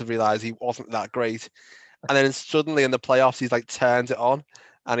transformed to realize he wasn't that great, and then suddenly in the playoffs, he's like turned it on,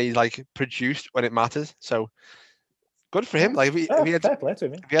 and he's like produced when it matters. So good for him. Like if he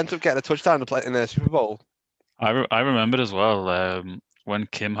ends up getting a touchdown to play in the Super Bowl. I remembered as well when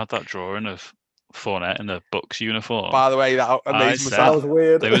Kim had that drawing of Fournette in the Bucs uniform. By the way, that amazing. That was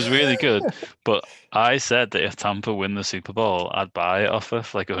weird. It was really good. But I said that if Tampa win the Super Bowl, I'd buy it off her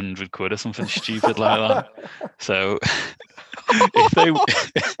for like £100 or something stupid like that. So if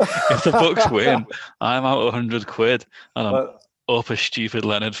the Bucs win, I'm out £100 and I'm up a stupid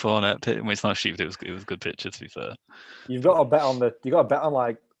Leonard Fournette pit. Well, it's not stupid. It was a good picture, to be fair. You got to bet on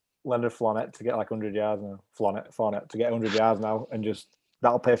like Leonard Fournette to get like 100 yards now. Fournette to get 100 yards now, and just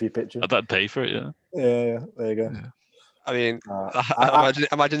that'll pay for your picture. That'd pay for it, yeah. Yeah. There you go. Yeah. I mean,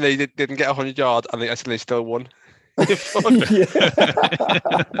 imagine they didn't get 100 yards and they still won. You're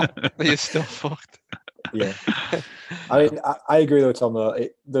still fucked. Yeah. I mean, I agree though, Tom.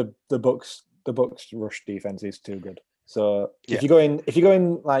 The Bucs rush defense is too good. So if you're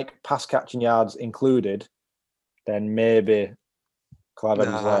going like pass catching yards included, then maybe Clive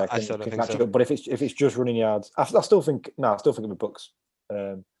Evans can catch it up. But if it's just running yards, I still think the Bucs.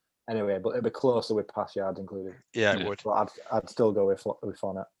 Anyway, but it'd be closer with pass yards included. Yeah, it would. But I'd still go with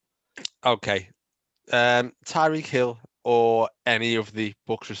Fournette. Okay, Tyreek Hill or any of the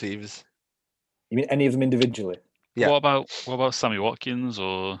Bucs receivers? You mean any of them individually? Yeah. What about Sammy Watkins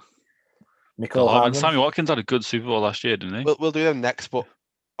or Nicole Hardman? Sammy Watkins had a good Super Bowl last year, didn't he? We'll do them next, but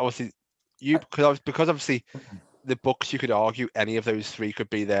obviously because obviously the Bucs, you could argue any of those three could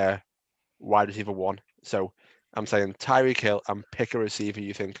be their wide receiver one. So I'm saying Tyreek Hill and pick a receiver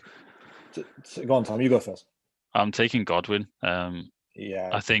you think. Go on, Tom. You go first. I'm taking Godwin. Yeah.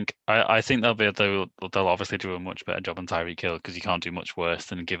 I think they'll obviously do a much better job on Tyreek Hill because you can't do much worse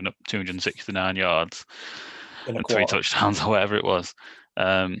than giving up 269 yards and 3 touchdowns or whatever it was.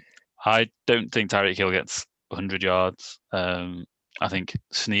 I don't think Tyreek Hill gets 100 yards. I think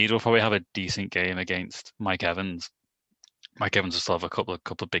Snead will probably have a decent game against Mike Evans. Mike Evans will still have a couple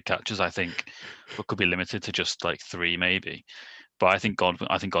of big catches, I think, but could be limited to just like 3 maybe. But I think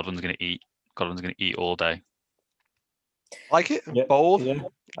Godwin's going to eat. Godwin's going to eat all day. Like it, bold. Yeah.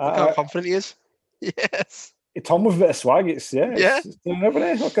 Look how confident he is. Yes. Tom with a bit of swag. It's Look at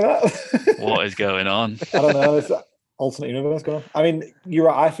that. What is going on? I don't know. It's alternate universe going on. I mean, you're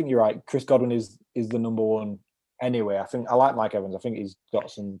right. I think you're right. Chris Godwin is the number one. Anyway, I like Mike Evans. I think he's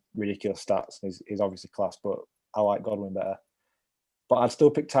got some ridiculous stats. He's obviously class, but I like Godwin better. But I'd still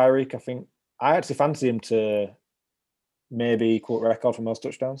pick Tyreek. I think I actually fancy him to maybe equal record for most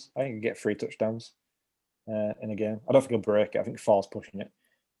touchdowns. I think he could get 3 touchdowns in a game. I don't think he'll break it. I think Fall's pushing it.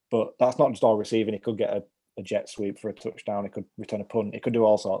 But that's not just all receiving. He could get a jet sweep for a touchdown. He could return a punt. He could do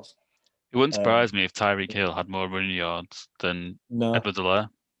all sorts. It wouldn't surprise me if Tyreek Hill had more running yards than Edwards-Helaire.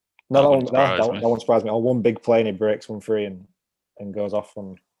 No, that won't surprise me. On one big play and he breaks 1 free and goes off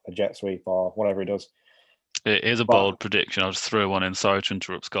from a jet sweep or whatever he does. It is a bold prediction. I'll just throw one in. Sorry to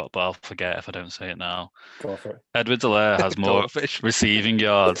interrupt, Scott, but I'll forget if I don't say it now. Go for it. Edwards-Helaire has more receiving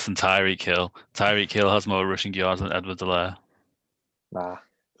yards than Tyreek Hill. Tyreek Hill has more rushing yards than Edwards-Helaire. Nah.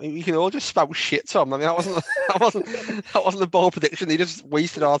 You can all just spout shit, Tom. I mean, that wasn't a bold prediction. He just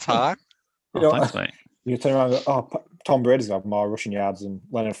wasted our time. Thanks, mate. You turn around and go, Tom Brady's got more rushing yards than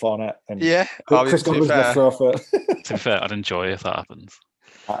Leonard Fournette. And Chris Godwin's going to throw for. To be fair, I'd enjoy it if that happens.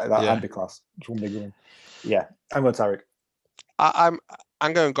 That'd be class. Just one big one. Yeah, I'm going Tyreek. I'm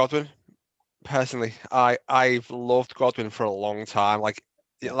going Godwin. Personally, I've loved Godwin for a long time. Like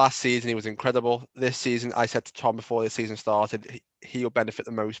last season, he was incredible. This season, I said to Tom before the season started, he'll benefit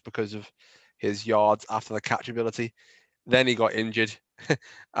the most because of his yards after the catch ability. Then he got injured,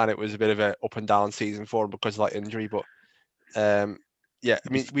 and it was a bit of an up and down season for him because of that injury. But I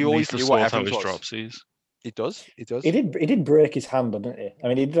mean, we always knew what Evans was. Dropsies. He does. He did break his hand, didn't he? I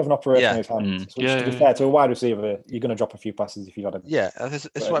mean, he did have an operation on his hand. To be fair, to a wide receiver, you're going to drop a few passes if you got him. Yeah, that's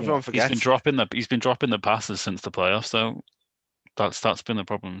what everyone forgets. He's been dropping the passes since the playoffs, though. That's been the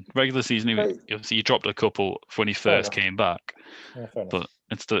problem. Regular season, he dropped a couple when he first came back, but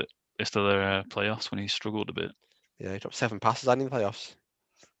it's the playoffs when he struggled a bit. Yeah, he dropped 7 passes in the playoffs.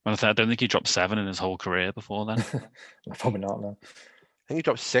 I don't think he dropped 7 in his whole career before then. Probably not. No. I think he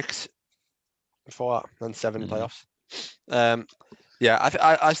dropped 6 before that, and 7 in playoffs.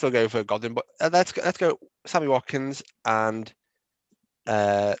 I still go for Godwin, but let's go Sammy Watkins and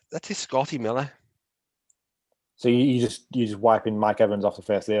let's say Scotty Miller. So you just wiping Mike Evans off the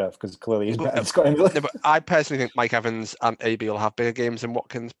face of the earth because clearly he's better than Scotty Miller. No, but I personally think Mike Evans and AB will have bigger games than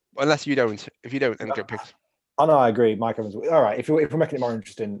Watkins, unless you don't. If you don't, then get picked. Oh no, I agree. Mike Evans. All right, if we're making it more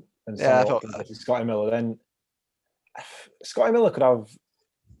interesting than Scotty Miller, then Scotty Miller could have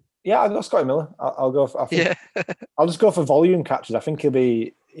Yeah, I'll go Scotty Miller. I'll go. I'll just go for volume catches. I think he'll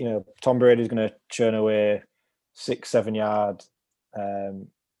be. Tom Brady's going to churn away 6-7 yard.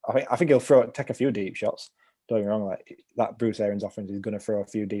 I think he'll take a few deep shots. Don't get me wrong, like that Bruce Arians offense is going to throw a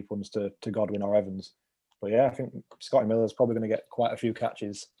few deep ones to Godwin or Evans. But yeah, I think Scotty Miller's probably going to get quite a few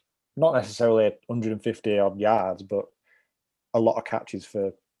catches. Not necessarily 150 odd yards, but a lot of catches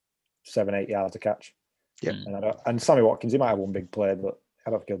for 7-8 yards a catch. Yeah. And Sammy Watkins, he might have one big play, but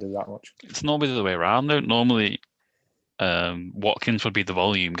I don't think he'll do that much. It's normally the other way around, though. Normally, Watkins would be the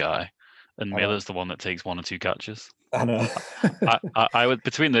volume guy, and Miller's the one that takes 1 or 2 catches. I know. I would,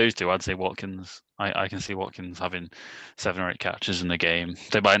 between those two, I'd say Watkins. I can see Watkins having 7 or 8 catches in the game.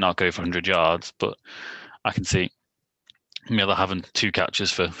 They might not go for 100 yards, but I can see Miller having 2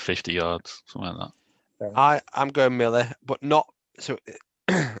 catches for 50 yards, something like that. I'm going Miller, but not so.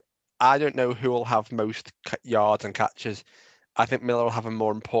 I don't know who will have most yards and catches. I think Miller will have a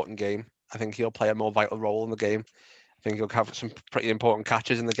more important game. I think he'll play a more vital role in the game. I think he'll have some pretty important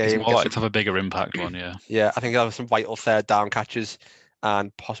catches in the game. He's more likely to have a bigger impact one, yeah. Yeah, I think he'll have some vital third down catches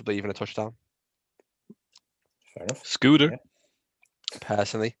and possibly even a touchdown. Fair enough. Scooter. Yeah.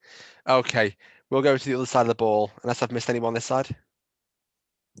 Personally. Okay, we'll go to the other side of the ball, unless I've missed anyone on this side.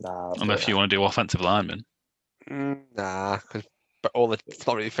 Nah. Unless you want to do offensive linemen. Nah, because it's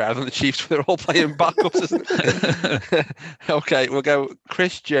not really fair than the Chiefs. They're all playing backups, isn't it? Okay, we'll go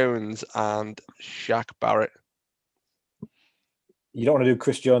Chris Jones and Shaq Barrett. You don't want to do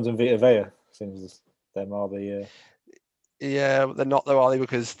Chris Jones and Vita Vea, since them are the. Yeah, they're not though, are they?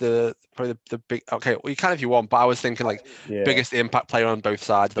 Because probably the big. Okay, well, you can if you want, but I was thinking biggest impact player on both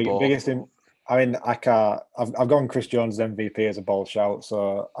sides of the ball. I can't. I've gone Chris Jones MVP as a bold shout,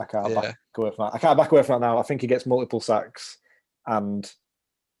 so I can't back away from that. I can't back away from that now. I think he gets multiple sacks and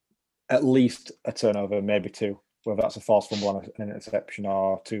at least a turnover, maybe 2, whether that's a forced fumble and an interception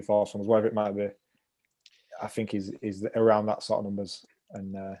or 2 forced fumbles, whatever it might be. I think he's around that sort of numbers,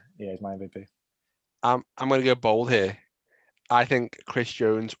 and he's my MVP. I'm going to go bold here. I think Chris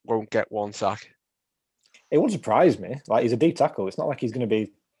Jones won't get 1 sack. It wouldn't surprise me. Like, he's a deep tackle. It's not like he's going to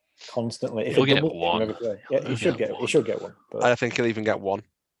be constantly. He'll get 1. Yeah, he should get 1. But I think he'll even get 1.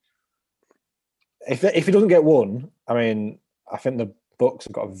 If he doesn't get 1, I mean, I think the Bucs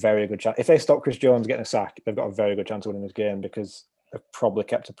have got a very good chance. If they stop Chris Jones getting a sack, they've got a very good chance of winning this game because they've probably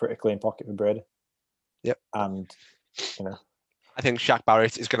kept a pretty clean pocket for Brady. Yep. And, I think Shaq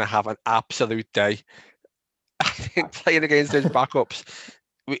Barrett is going to have an absolute day. I think playing against those backups,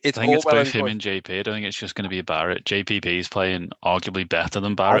 I think it's both him and JP. I don't think it's just going to be Barrett. JPP is playing arguably better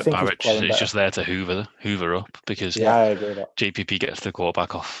than Barrett. Barrett is just there to hoover up because I agree with that. JPP gets the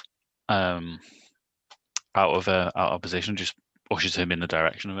quarterback off out of position, just ushers him in the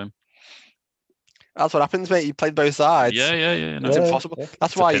direction of him. That's what happens, mate. You played both sides. Yeah. No, it's impossible. Yeah.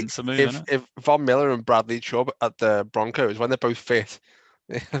 That's why if Von Miller and Bradley Chubb at the Broncos, when they're both fit,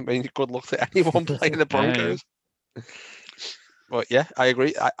 I mean, good luck to anyone playing the Broncos. Yeah. But yeah, I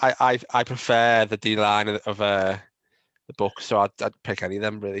agree. I prefer the D line of the Bucs, so I'd pick any of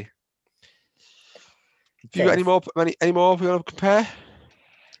them really. Have you got any more we want to compare?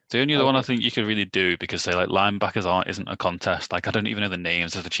 The only other one I think you could really do, because they linebackers isn't a contest. Like, I don't even know the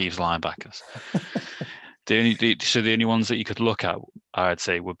names of the Chiefs linebackers. The only ones that you could look at, I'd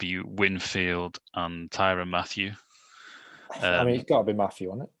say, would be Winfield and Tyrann Mathieu. I mean, it's got to be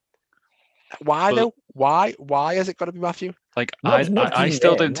Mathieu, hasn't it? Why though? Why has it got to be Mathieu? Like, I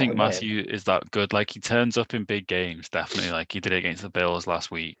still don't think Mathieu is that good. Like, he turns up in big games, definitely. Like, he did it against the Bills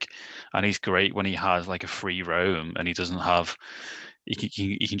last week, and he's great when he has like a free roam and he doesn't have.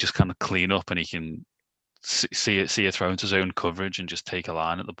 He can just kind of clean up, and he can see it thrown to zone coverage and just take a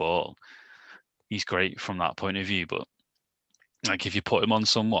line at the ball. He's great from that point of view, but like, if you put him on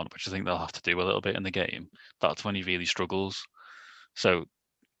someone, which I think they'll have to do a little bit in the game, that's when he really struggles. So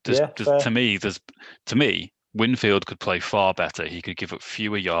to me, Winfield could play far better. He could give up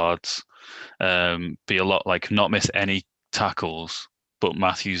fewer yards, be a lot like not miss any tackles, but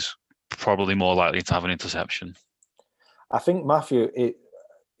Matthew's probably more likely to have an interception. I think Mathieu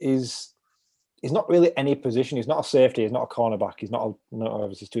is not really any position. He's not a safety. He's not a cornerback. He's not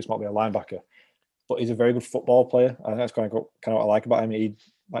obviously he's too smart to be a linebacker, but he's a very good football player. I think that's kind of what I like about him. He,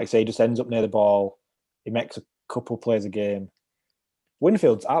 like I say, he just ends up near the ball. He makes a couple plays a game.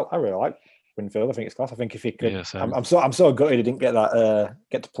 Winfield's, I really like Winfield. I think it's class. I think if he could, I'm so gutted he didn't get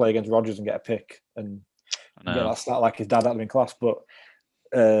to play against Rodgers and get a pick and get that start like his dad. That'd have been class. But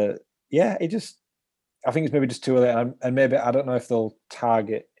I think it's maybe just too early, and maybe I don't know if they'll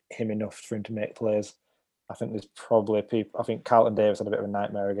target him enough for him to make plays. I think there's probably people. I think Carlton Davis had a bit of a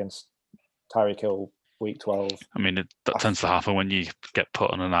nightmare against Tyreek Hill week 12. I mean, that tends to happen when you get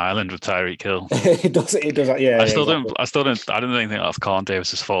put on an island with Tyreek Hill. It does. Yeah. I don't think that's Colin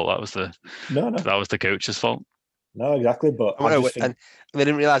Davis's fault. That was that was the coach's fault. No, exactly. But and they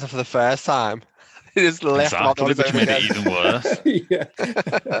didn't realize after the first time. They just left exactly, which made it even worse.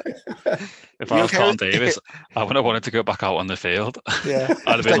 If I was Colin Davis, I would have wanted to go back out on the field. Yeah,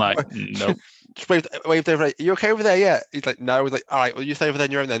 I'd have been like, no. Just waved over. Are you okay over there? Yeah. He's like, no. He's like, all right. Well, you stay over there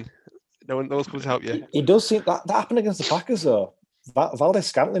on your own then. No one's coming to help you. It does seem that happened against the Packers though.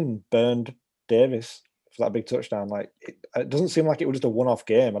 Valdes-Scantling burned Davis for that big touchdown. Like it doesn't seem like it was just a one-off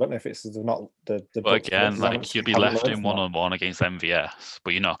game. I don't know if it's not the. But again, like you'd be left in one-on-one against MVS,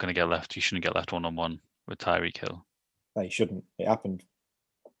 but you're not going to get left. You shouldn't get left one-on-one with Tyreek Hill. No, you shouldn't. It happened,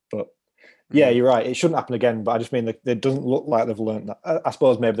 but yeah, you're right. It shouldn't happen again. But I just mean it doesn't look like they've learned that. I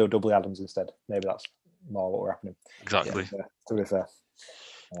suppose maybe they'll double Adams instead. Maybe that's more what we're happening. Exactly. Yeah, to be fair.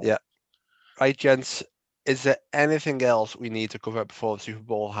 Yeah. Right, gents. Is there anything else we need to cover before the Super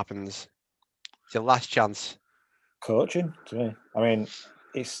Bowl happens? It's your last chance. Coaching to me. I mean,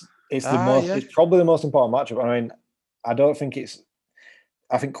 it's it's probably the most important matchup. I mean, I don't think it's.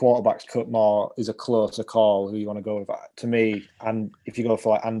 I think quarterbacks cut more is a closer call who you want to go with. To me, and if you go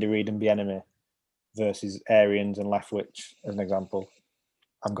for like Andy Reid and Bieniemy versus Arians and Leftwich as an example,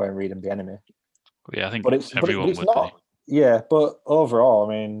 I'm going Reid and Bieniemy. Yeah, I think everyone would not. Be. Yeah, but overall,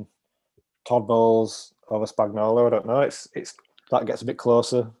 I mean, Todd Bowles over Spagnuolo. I don't know. It's that gets a bit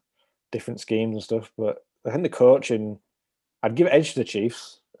closer, different schemes and stuff. But I think the coaching, I'd give edge to the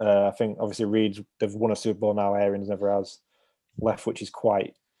Chiefs. I think obviously they've won a Super Bowl now. Arians never has. Leftwich is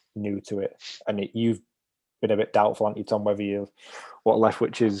quite new to it, and you've been a bit doubtful, haven't you, Tom, what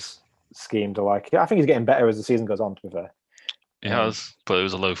Leftwich's schemes are like. I think he's getting better as the season goes on, to be fair. He has, but it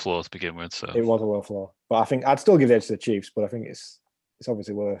was a low floor to begin with. So it was a low floor, but I think I'd still give the edge to the Chiefs. But I think it's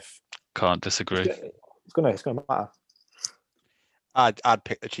obviously worth. Can't disagree. It's gonna matter. I'd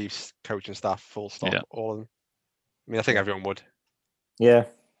pick the Chiefs coaching staff full stop. Yeah. All of them. I mean, I think everyone would. Yeah.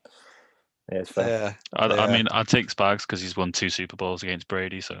 Yeah, it's fair. I mean, I'd take Spags because he's won 2 Super Bowls against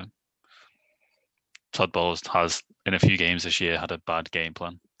Brady. So Todd Bowles has, in a few games this year, had a bad game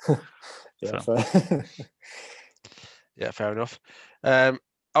plan. Fair. Yeah, fair enough.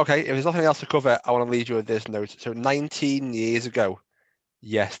 Okay, if there's nothing else to cover, I want to leave you with this note. So 19 years ago,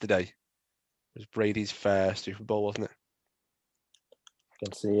 yesterday, was Brady's first Super Bowl, wasn't it?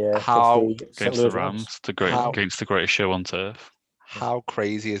 Against the Rams, against the greatest show on turf. How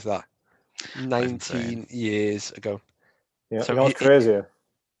crazy is that? 19 years ago. Yeah, so what's crazier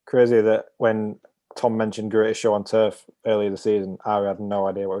that when Tom mentioned greatest show on turf earlier this season, I had no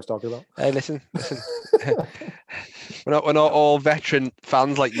idea what I was talking about. Hey, listen. we're not all veteran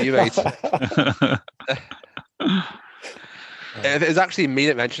fans like you, mate. It was actually me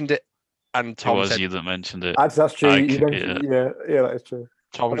that mentioned it, and Tom it was you that mentioned it. That's true. Yeah, that is true.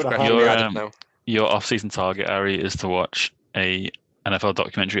 Tom's your off-season target, Ari, is to watch a NFL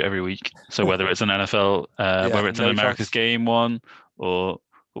documentary every week. So whether it's an NFL, whether it's an America's Game one, but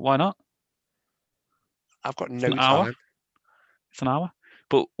why not? I've got no time. It's an hour.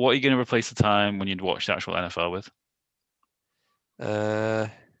 But what are you going to replace the time when you'd watch the actual NFL with?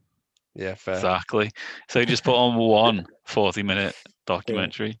 Yeah, fair. Exactly. So just put on one 40-minute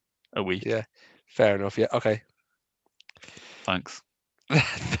documentary a week. Yeah, fair enough. Yeah, okay. Thanks.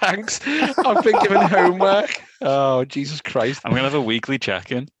 Thanks. I've been given homework. Oh, Jesus Christ. I'm going to have a weekly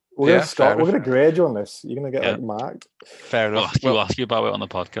check-in. We're going to grade you on this. You're going to get marked. Fair enough. We'll ask you about it on the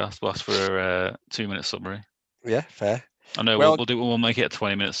podcast. We'll ask for a 2-minute summary. Yeah, fair. I know we'll make it a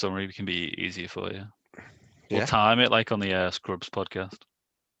 20-minute summary. It can be easier for you. We'll time it like on the Scrubs podcast.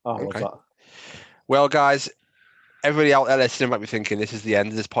 Oh, okay. Well, guys, everybody out there listening might be thinking this is the end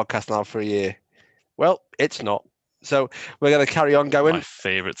of this podcast now for a year. Well, it's not. So we're going to carry on going. My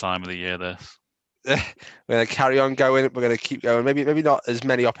favourite time of the year, this. We're going to carry on going. We're going to keep going. Maybe not as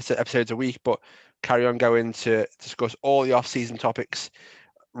many episodes a week, but carry on going to discuss all the off-season topics.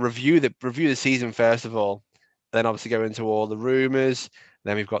 Review the season first of all, then obviously go into all the rumours.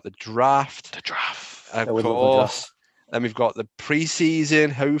 Then we've got the draft. Of course. Then we've got the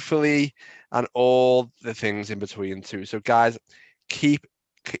preseason, hopefully, and all the things in between too. So guys, keep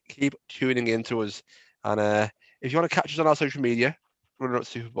tuning into us. And if you want to catch us on our social media, running up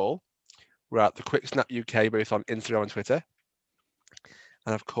Super Bowl, we're at the Quick Snap UK, both on Instagram and Twitter.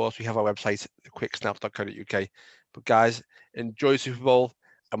 And of course, we have our website, thequicksnap.co.uk. But guys, enjoy Super Bowl,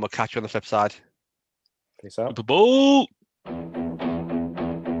 and we'll catch you on the flip side. Peace out. Super Bowl!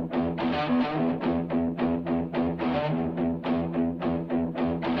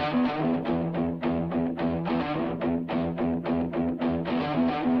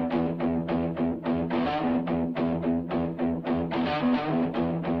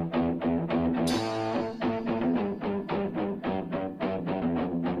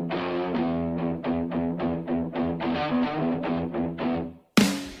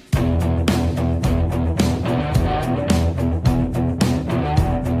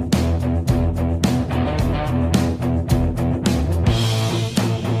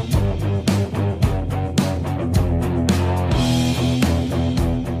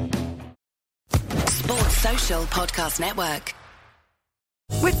 Social Podcast Network.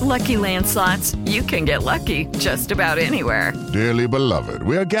 With Lucky Land Slots, you can get lucky just about anywhere. Dearly beloved,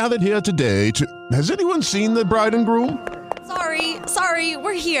 we are gathered here today to... Has anyone seen the bride and groom? Sorry,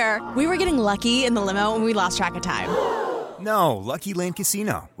 we're here. We were getting lucky in the limo and we lost track of time. No, Lucky Land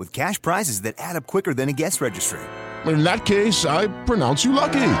Casino, with cash prizes that add up quicker than a guest registry. In that case, I pronounce you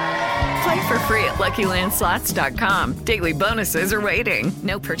lucky. Play for free at LuckyLandSlots.com. Daily bonuses are waiting.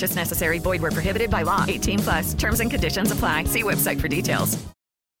 No purchase necessary. Void where prohibited by law. 18+. Terms and conditions apply. See website for details.